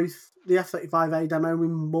it for both the F-35A demo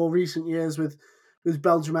in more recent years with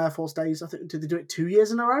Belgium Air Force Days. I think, did they do it 2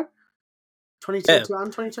 years in a row? 2022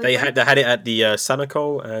 and 2023? They had it at the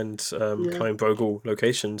Sanacol and Klein-Brogel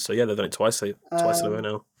locations. So yeah, they've done it twice in a row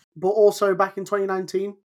now. But also back in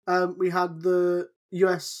 2019, we had the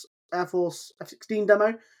US Air Force F-16 demo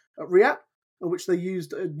at Riyadh, in which they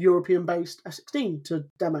used a European-based F-16 to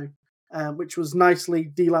demo, which was nicely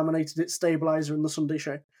delaminated its stabilizer in the Sunday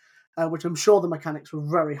show, which I'm sure the mechanics were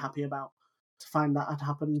very happy about to find that had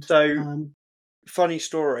happened. So, funny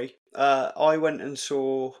story. I went and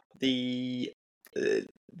saw the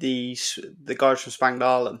guys from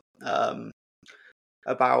Spangdahlem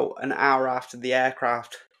about an hour after the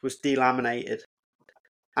aircraft was delaminated,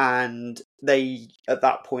 and at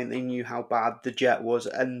that point they knew how bad the jet was,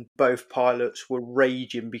 and both pilots were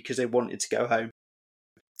raging because they wanted to go home,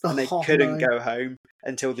 and they couldn't go home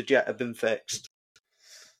until the jet had been fixed.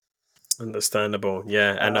 Understandable,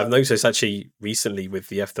 yeah. And I've noticed actually recently with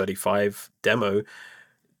the F-35 demo,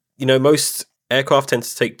 most aircraft tend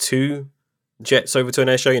to take 2 jets over to an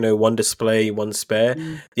air show, one display, 1 spare.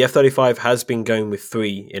 The F-35 has been going with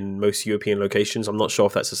 3 in most European locations. I'm not sure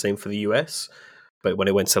if that's the same for the US, but when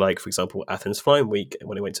it went to, for example, Athens Flying Week,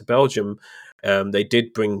 when it went to Belgium, they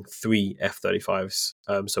did bring 3 F-35s.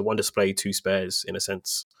 So 1 display, 2 spares, in a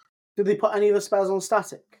sense. Did they put any of the spares on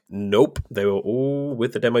static? Nope. They were all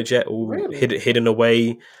with the demo jet, all really? hidden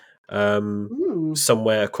away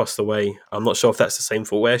somewhere across the way. I'm not sure if that's the same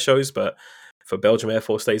for all air shows, but for Belgium Air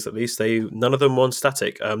Force Days at least, none of them were on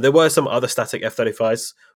static. There were some other static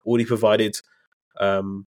F-35s already provided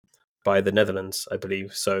by the Netherlands, I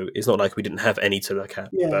believe. So it's not like we didn't have any to look at.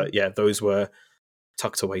 Yeah. But yeah, those were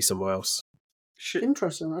tucked away somewhere else.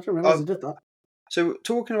 Interesting. I didn't realise they did that. So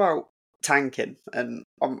talking about tanking, and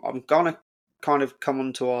I'm gonna kind of come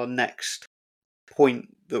on to our next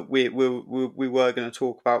point that we were going to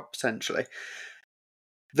talk about potentially,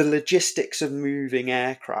 the logistics of moving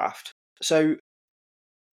aircraft. So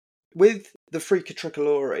with the Freaker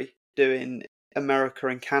Tricolore doing America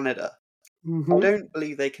and Canada, I don't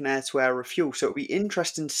believe they can air-to-air refuel, so it'll be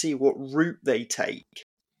interesting to see what route they take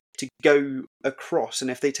to go across,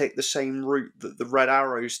 and if they take the same route that the Red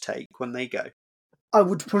Arrows take when they go. I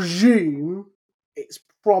would presume it's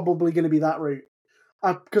probably going to be that route.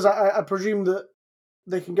 Because I presume that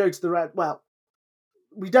they can go to the Red... Well,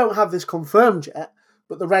 we don't have this confirmed yet,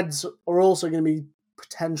 but the Reds are also going to be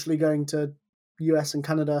potentially going to US and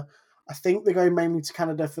Canada. I think they're going mainly to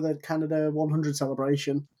Canada for the Canada 100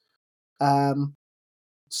 celebration.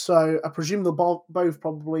 So I presume they'll both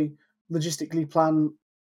probably logistically plan...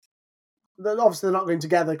 Obviously, they're not going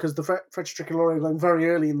together because the French Tricolore are going very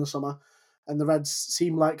early in the summer, and the Reds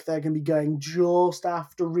seem like they're going to be going just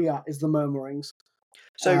after Riyadh, is the murmurings.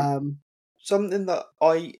 So something that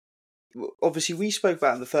obviously we spoke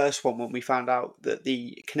about in the first one when we found out that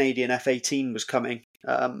the Canadian F-18 was coming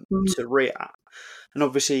to Riyadh, and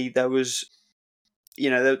obviously there was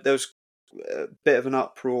a bit of an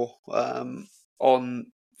uproar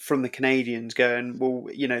from the Canadians going, well,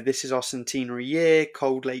 this is our centenary year,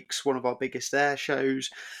 Cold Lake's one of our biggest air shows,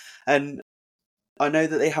 and I know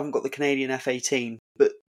that they haven't got the Canadian F-18,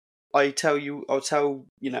 but I'd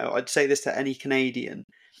say this to any Canadian,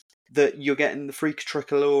 that you're getting the Freak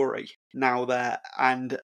Tricolore now there,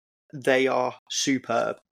 and they are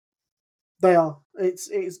superb. They are.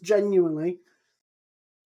 It's genuinely.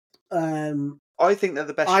 I think they're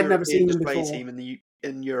the best I'd never European seen them display before. team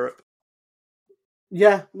in Europe.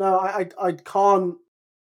 Yeah, no, I can't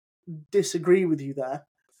disagree with you there.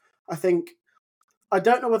 I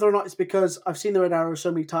don't know whether or not it's because I've seen the Red Arrow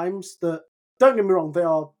so many times that, don't get me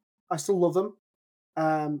wrong, I still love them.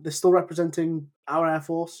 They're still representing our Air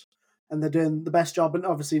Force and they're doing the best job. And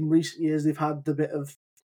obviously in recent years, they've had the bit of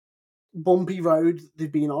bumpy road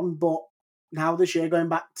they've been on, but now this year going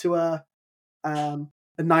back to a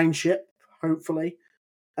 9-ship, hopefully,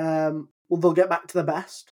 well, they'll get back to the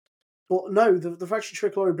best. But no, the French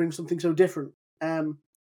Tricolore brings something so different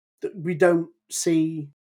that we don't see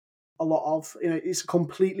a lot of. It's a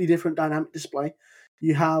completely different dynamic display.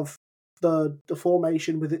 You have the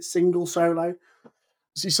formation with its single solo,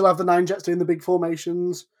 so you still have the 9 jets doing the big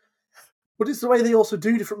formations, but it's the way they also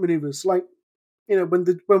do different maneuvers. Like,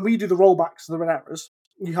 when we do the rollbacks of the Red Arrows,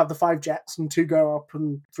 you have the 5 jets and 2 go up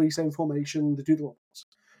and 3 same formation. They do the rollbacks.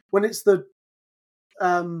 When it's the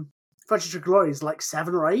French Tricolore, is like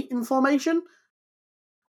 7 or 8 in formation,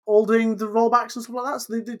 all doing the rollbacks and stuff like that.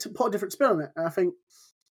 So they put a different spin on it. And I think,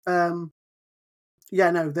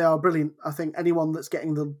 they are brilliant. I think anyone that's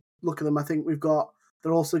getting the look at them, I think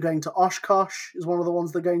they're also going to Oshkosh is one of the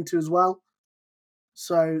ones they're going to as well.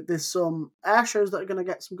 So there's some air shows that are going to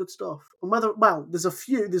get some good stuff. And there's a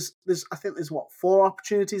few. I think there's 4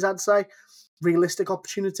 opportunities, I'd say, realistic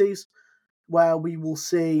opportunities where we will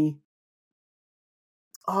see.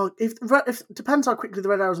 Oh, if depends how quickly the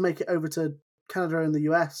Red Arrows make it over to Canada and the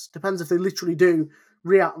US. Depends if they literally do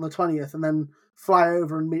re-out on the 20th and then fly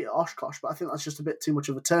over and meet at Oshkosh. But I think that's just a bit too much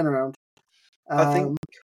of a turnaround. I think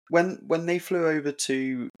when they flew over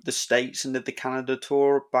to the States and did the Canada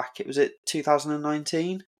tour back, was it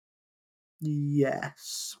 2019?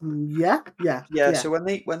 Yes. Yeah. So when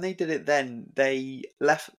they did it, then they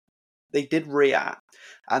did re-out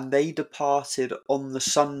and they departed on the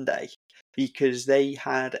Sunday because they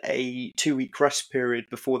had a 2-week rest period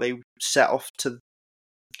before they set off to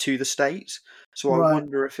the States. So I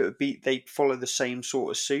wonder if it would be they'd follow the same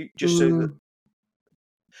sort of suit, just so that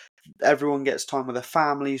everyone gets time with their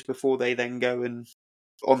families before they then go and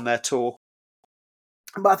on their tour.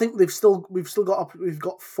 But I think we've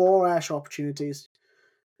got 4 airshow opportunities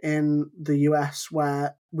in the US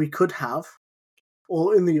where we could have,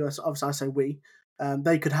 or in the US, obviously I say we,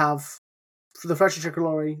 they could have, for the French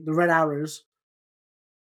Tricolore, the Red Arrows.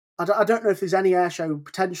 I don't know if there's any airshow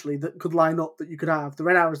potentially that could line up that you could have the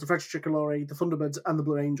Red Arrows, the French Tricolore, the Thunderbirds, and the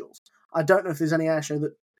Blue Angels. I don't know if there's any airshow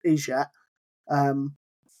that is yet.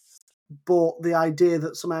 But the idea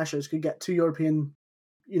that some airshows could get 2 European,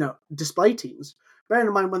 display teams. Bearing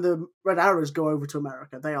in mind when the Red Arrows go over to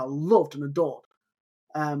America, they are loved and adored.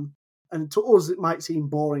 And to us, it might seem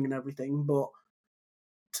boring and everything, but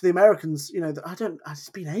to the Americans, it's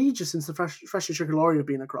been ages since the Fresh Tricolore have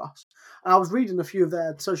been across. And I was reading a few of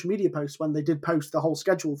their social media posts when they did post the whole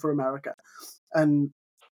schedule for America. And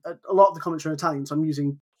a lot of the comments are in Italian, so I'm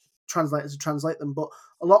using translators to translate them. But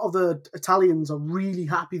a lot of the Italians are really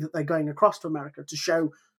happy that they're going across to America to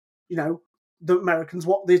show, the Americans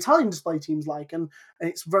what the Italian display team's like. And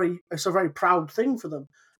it's a very proud thing for them.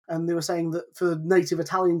 And they were saying that for native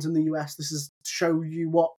Italians in the US, this is to show you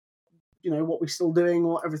what we're still doing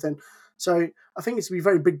or everything. So I think it's going to be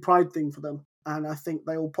a very big pride thing for them. And I think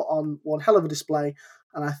they'll put on one hell of a display.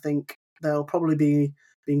 And I think they'll probably be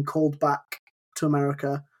being called back to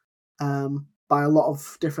America by a lot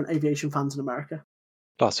of different aviation fans in America.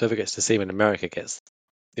 Plus, whoever gets to see them in America gets,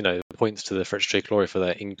 points to the French Tricolore for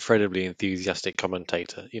their incredibly enthusiastic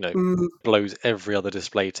commentator. Blows every other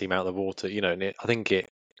display team out of the water. And I think it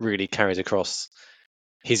really carries across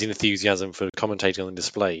his enthusiasm for commentating on the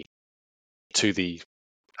display to the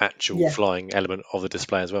actual flying element of the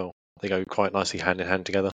display as well. They go quite nicely hand in hand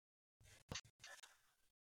together.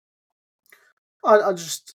 I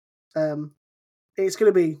just, it's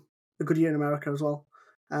going to be a good year in America as well.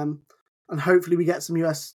 And hopefully we get some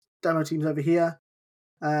US demo teams over here.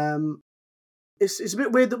 It's a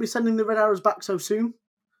bit weird that we're sending the Red Arrows back so soon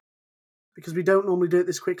because we don't normally do it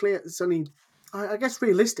this quickly. It's only, I guess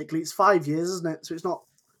realistically, it's 5 years, isn't it? So it's not.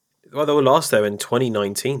 Well, they were last there in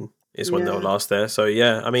 2019 is when they were last there. So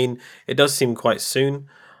yeah, I mean, it does seem quite soon.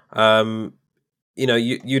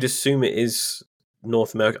 You'd assume it is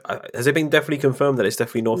North America. Has it been definitely confirmed that it's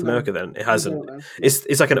definitely North America then? It hasn't.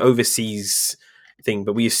 It's like an overseas thing,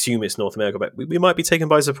 but we assume it's North America. But we might be taken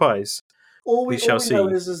by surprise. All we know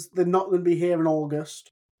is they're not going to be here in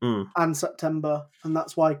August and September, and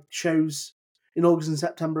that's why shows in August and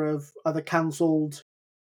September have either cancelled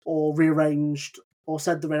or rearranged or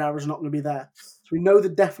said the Red Arrows are not going to be there. So we know they're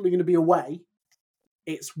definitely going to be away.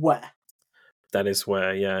 It's where. That is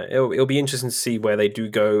where, yeah, it'll be interesting to see where they do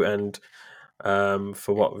go and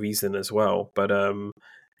for what reason as well. But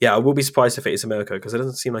yeah, I will be surprised if it is America because it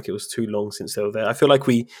doesn't seem like it was too long since they were there. I feel like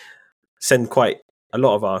we send quite a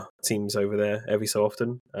lot of our teams over there every so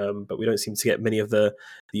often, but we don't seem to get many of the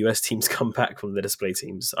US teams come back from the display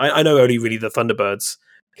teams. I know only really the Thunderbirds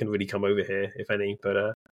can really come over here, if any, but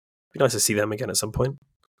it'd be nice to see them again at some point.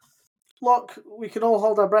 Look, we can all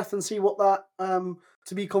hold our breath and see what that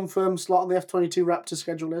to be confirmed slot on the F-22 Raptor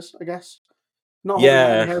schedule is, I guess. Not holding out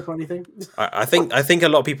any hope or anything. I think a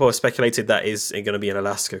lot of people have speculated that is going to be in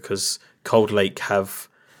Alaska because Cold Lake have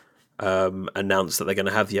announced that they're going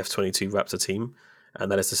to have the F-22 Raptor team,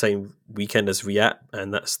 and that is the same weekend as Riyadh,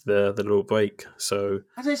 and that's the little break. So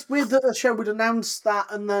and it's weird that a show would announce that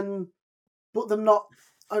and then, but them not.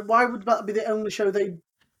 Why would that be the only show they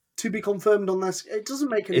to be confirmed on this? It doesn't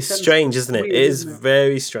make any sense. It's strange, isn't it? Weird, It is isn't it?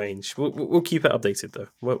 very strange. We'll keep it updated though.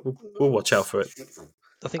 We'll watch out for it.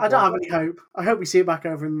 I don't have any hope. I hope we see it back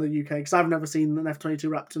over in the UK because I've never seen an F-22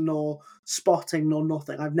 Raptor, nor spotting, nor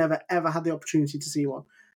nothing. I've never ever had the opportunity to see one,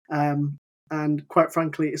 and quite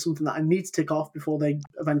frankly, it's something that I need to tick off before they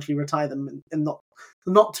eventually retire them in the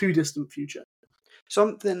not too distant future.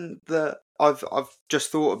 Something that I've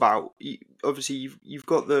just thought about. Obviously, you've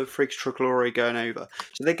got the Friggs Tricolore going over,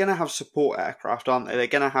 so they're going to have support aircraft, aren't they? They're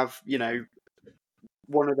going to have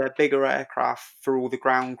one of their bigger aircraft for all the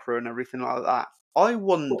ground crew and everything like that. I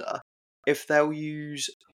wonder if they'll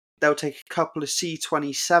take a couple of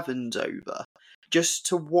C-27s over just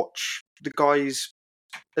to watch the guys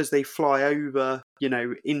as they fly over,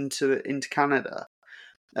 into Canada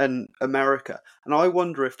and America. And I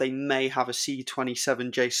wonder if they may have a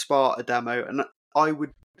C-27J Sparta demo, and I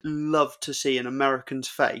would love to see an American's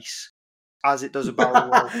face as it does a barrel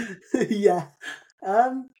roll. Yeah.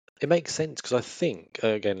 It makes sense because I think,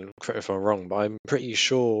 again, correct me if I'm wrong, but I'm pretty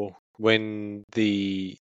sure when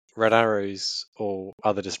the Red Arrows or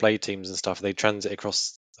other display teams and stuff, they transit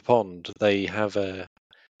across the pond, they have I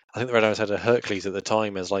think the Red Arrows had a Hercules at the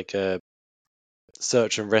time as like a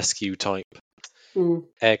search and rescue type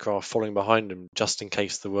aircraft following behind them just in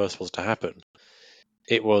case the worst was to happen.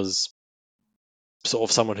 It was sort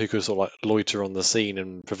of someone who could sort of like loiter on the scene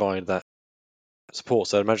and provide that support.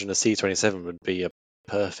 So I'd imagine a C-27 would be a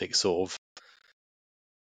perfect sort of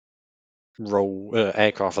role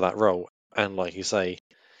aircraft for that role, and like you say,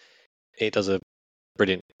 it does a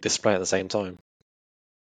brilliant display at the same time.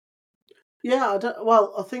 Yeah,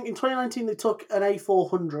 I think in 2019 they took an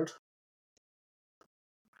A400.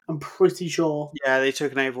 I'm pretty sure. Yeah, they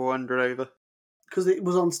took an A400 over. Because it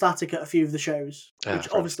was on static at a few of the shows. Which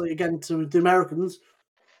obviously, again, to the Americans,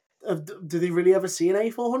 do they really ever see an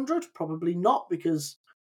A400? Probably not, because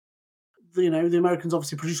the Americans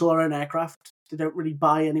obviously produce all their own aircraft. They don't really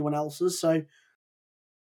buy anyone else's, so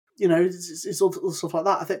it's all stuff like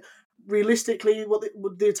that. I think realistically,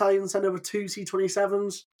 would the Italians send over 2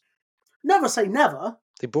 C-27s? Never say never.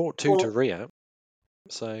 They brought 2 to Riyadh,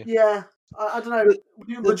 so yeah, I don't know.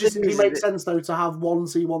 Logistically, makes sense though to have 1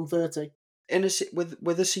 C-130.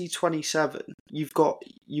 With a C-27, you've got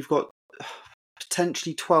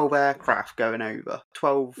potentially 12 aircraft going over,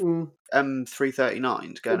 12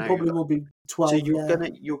 339s going over. Probably will be 12. So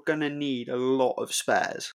you're gonna need a lot of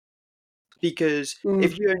spares, because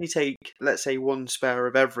if you only take, let's say, 1 spare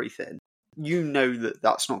of everything,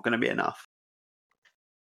 that's not going to be enough.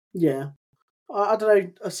 Yeah, I don't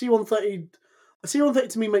know. A C-130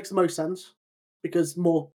 to me makes the most sense because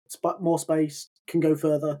more space can go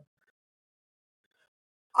further.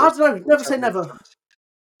 I don't know. Never say never.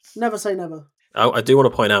 Never say never. I do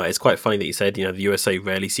want to point out, it's quite funny that you said, the USA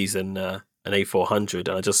rarely sees an A400,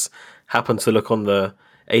 and I just happened to look on the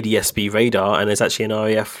ADSB radar, and there's actually an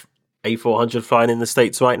RAF A400 flying in the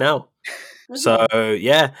States right now. So,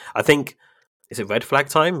 yeah, I think, is it red flag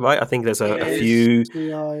time, right? I think there's a few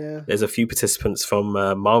there's a few participants from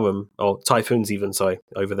Marham, or Typhoons even,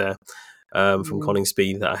 over there, from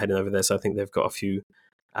Coningsby that are heading over there. So I think they've got a few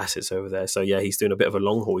assets over there. So yeah, he's doing a bit of a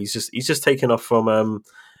long haul. He's just taken off from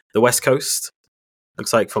the West Coast.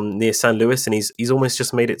 Looks like from near San Luis, and he's almost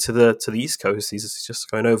just made it to the East Coast. He's just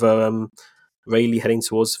going over Raleigh, heading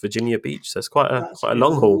towards Virginia Beach. So it's quite a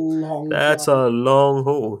long haul. That's a long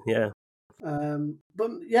haul, yeah.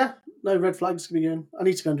 But yeah, no red flags can be going. I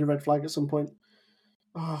need to go and do red flag at some point.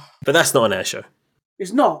 But that's not an air show.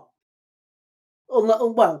 It's not.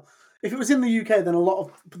 Well, if it was in the UK, then a lot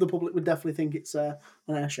of the public would definitely think it's an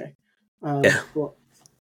air show. Yeah. But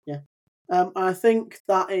yeah, I think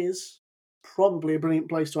that is probably a brilliant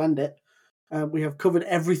place to end it. We have covered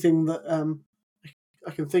everything that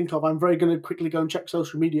I can think of. I'm very going to quickly go and check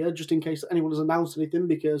social media just in case anyone has announced anything,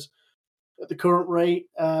 because at the current rate,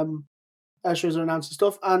 air shows are announcing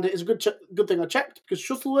stuff, and it is a good thing I checked because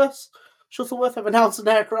Shuttleworth have announced an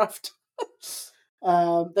aircraft.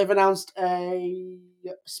 They've announced a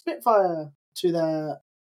Spitfire to their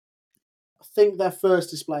first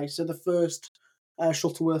display, so the first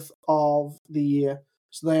Shuttleworth of the year.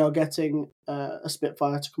 So they are getting a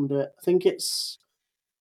Spitfire to come do it. I think it's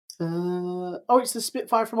it's the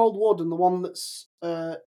Spitfire from Old Warden, the one that's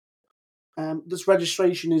this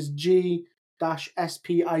registration is G-SPIT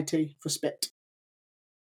for Spit.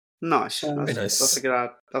 Nice. Very nice. That's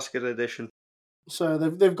a good addition. So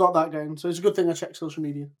they've got that going. So it's a good thing I checked social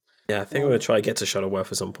media. Yeah, I think I'm going to try to get to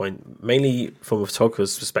Shuttleworth at some point, mainly from a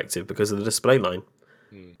photographer's perspective because of the display line.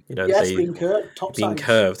 You know, yes, being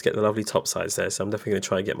curved, get the lovely top sides there. So I'm definitely going to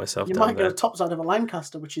try and get myself you down might there. get a top side of a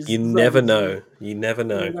Lancaster, which is You never know. You never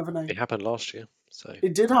know. You never know. It happened last year, so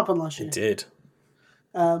It did happen last year. It did.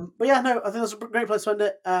 But yeah, no, I think that's a great place to end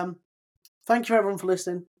it. Thank you everyone for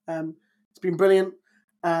listening. It's been brilliant.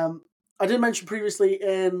 I did mention previously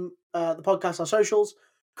in the podcast our socials.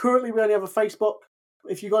 Currently, we only have a Facebook.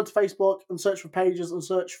 If you go to Facebook and search for pages and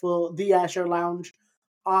search for the Airshow Lounge,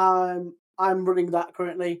 I'm running that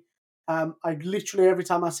currently. I literally every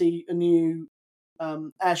time I see a new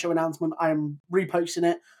Airshow announcement, I am reposting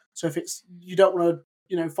it. So if you don't want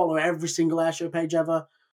to, follow every single Airshow page ever,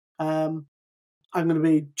 I'm going to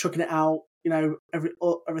be chucking it out.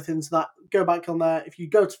 Everything. So that go back on there. If you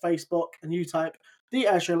go to Facebook and you type the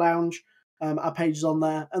Airshow Lounge, our page is on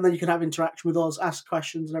there, and then you can have interaction with us, ask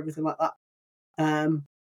questions and everything like that. And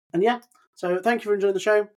yeah, so thank you for enjoying the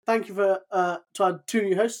show. Thank you to our 2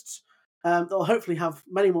 new hosts. They'll hopefully have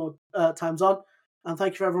many more times on. And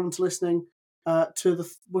thank you for everyone for listening to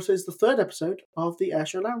what is the 3rd episode of the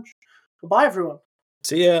Airshow Lounge. Bye, everyone.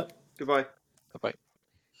 See ya. Goodbye. bye.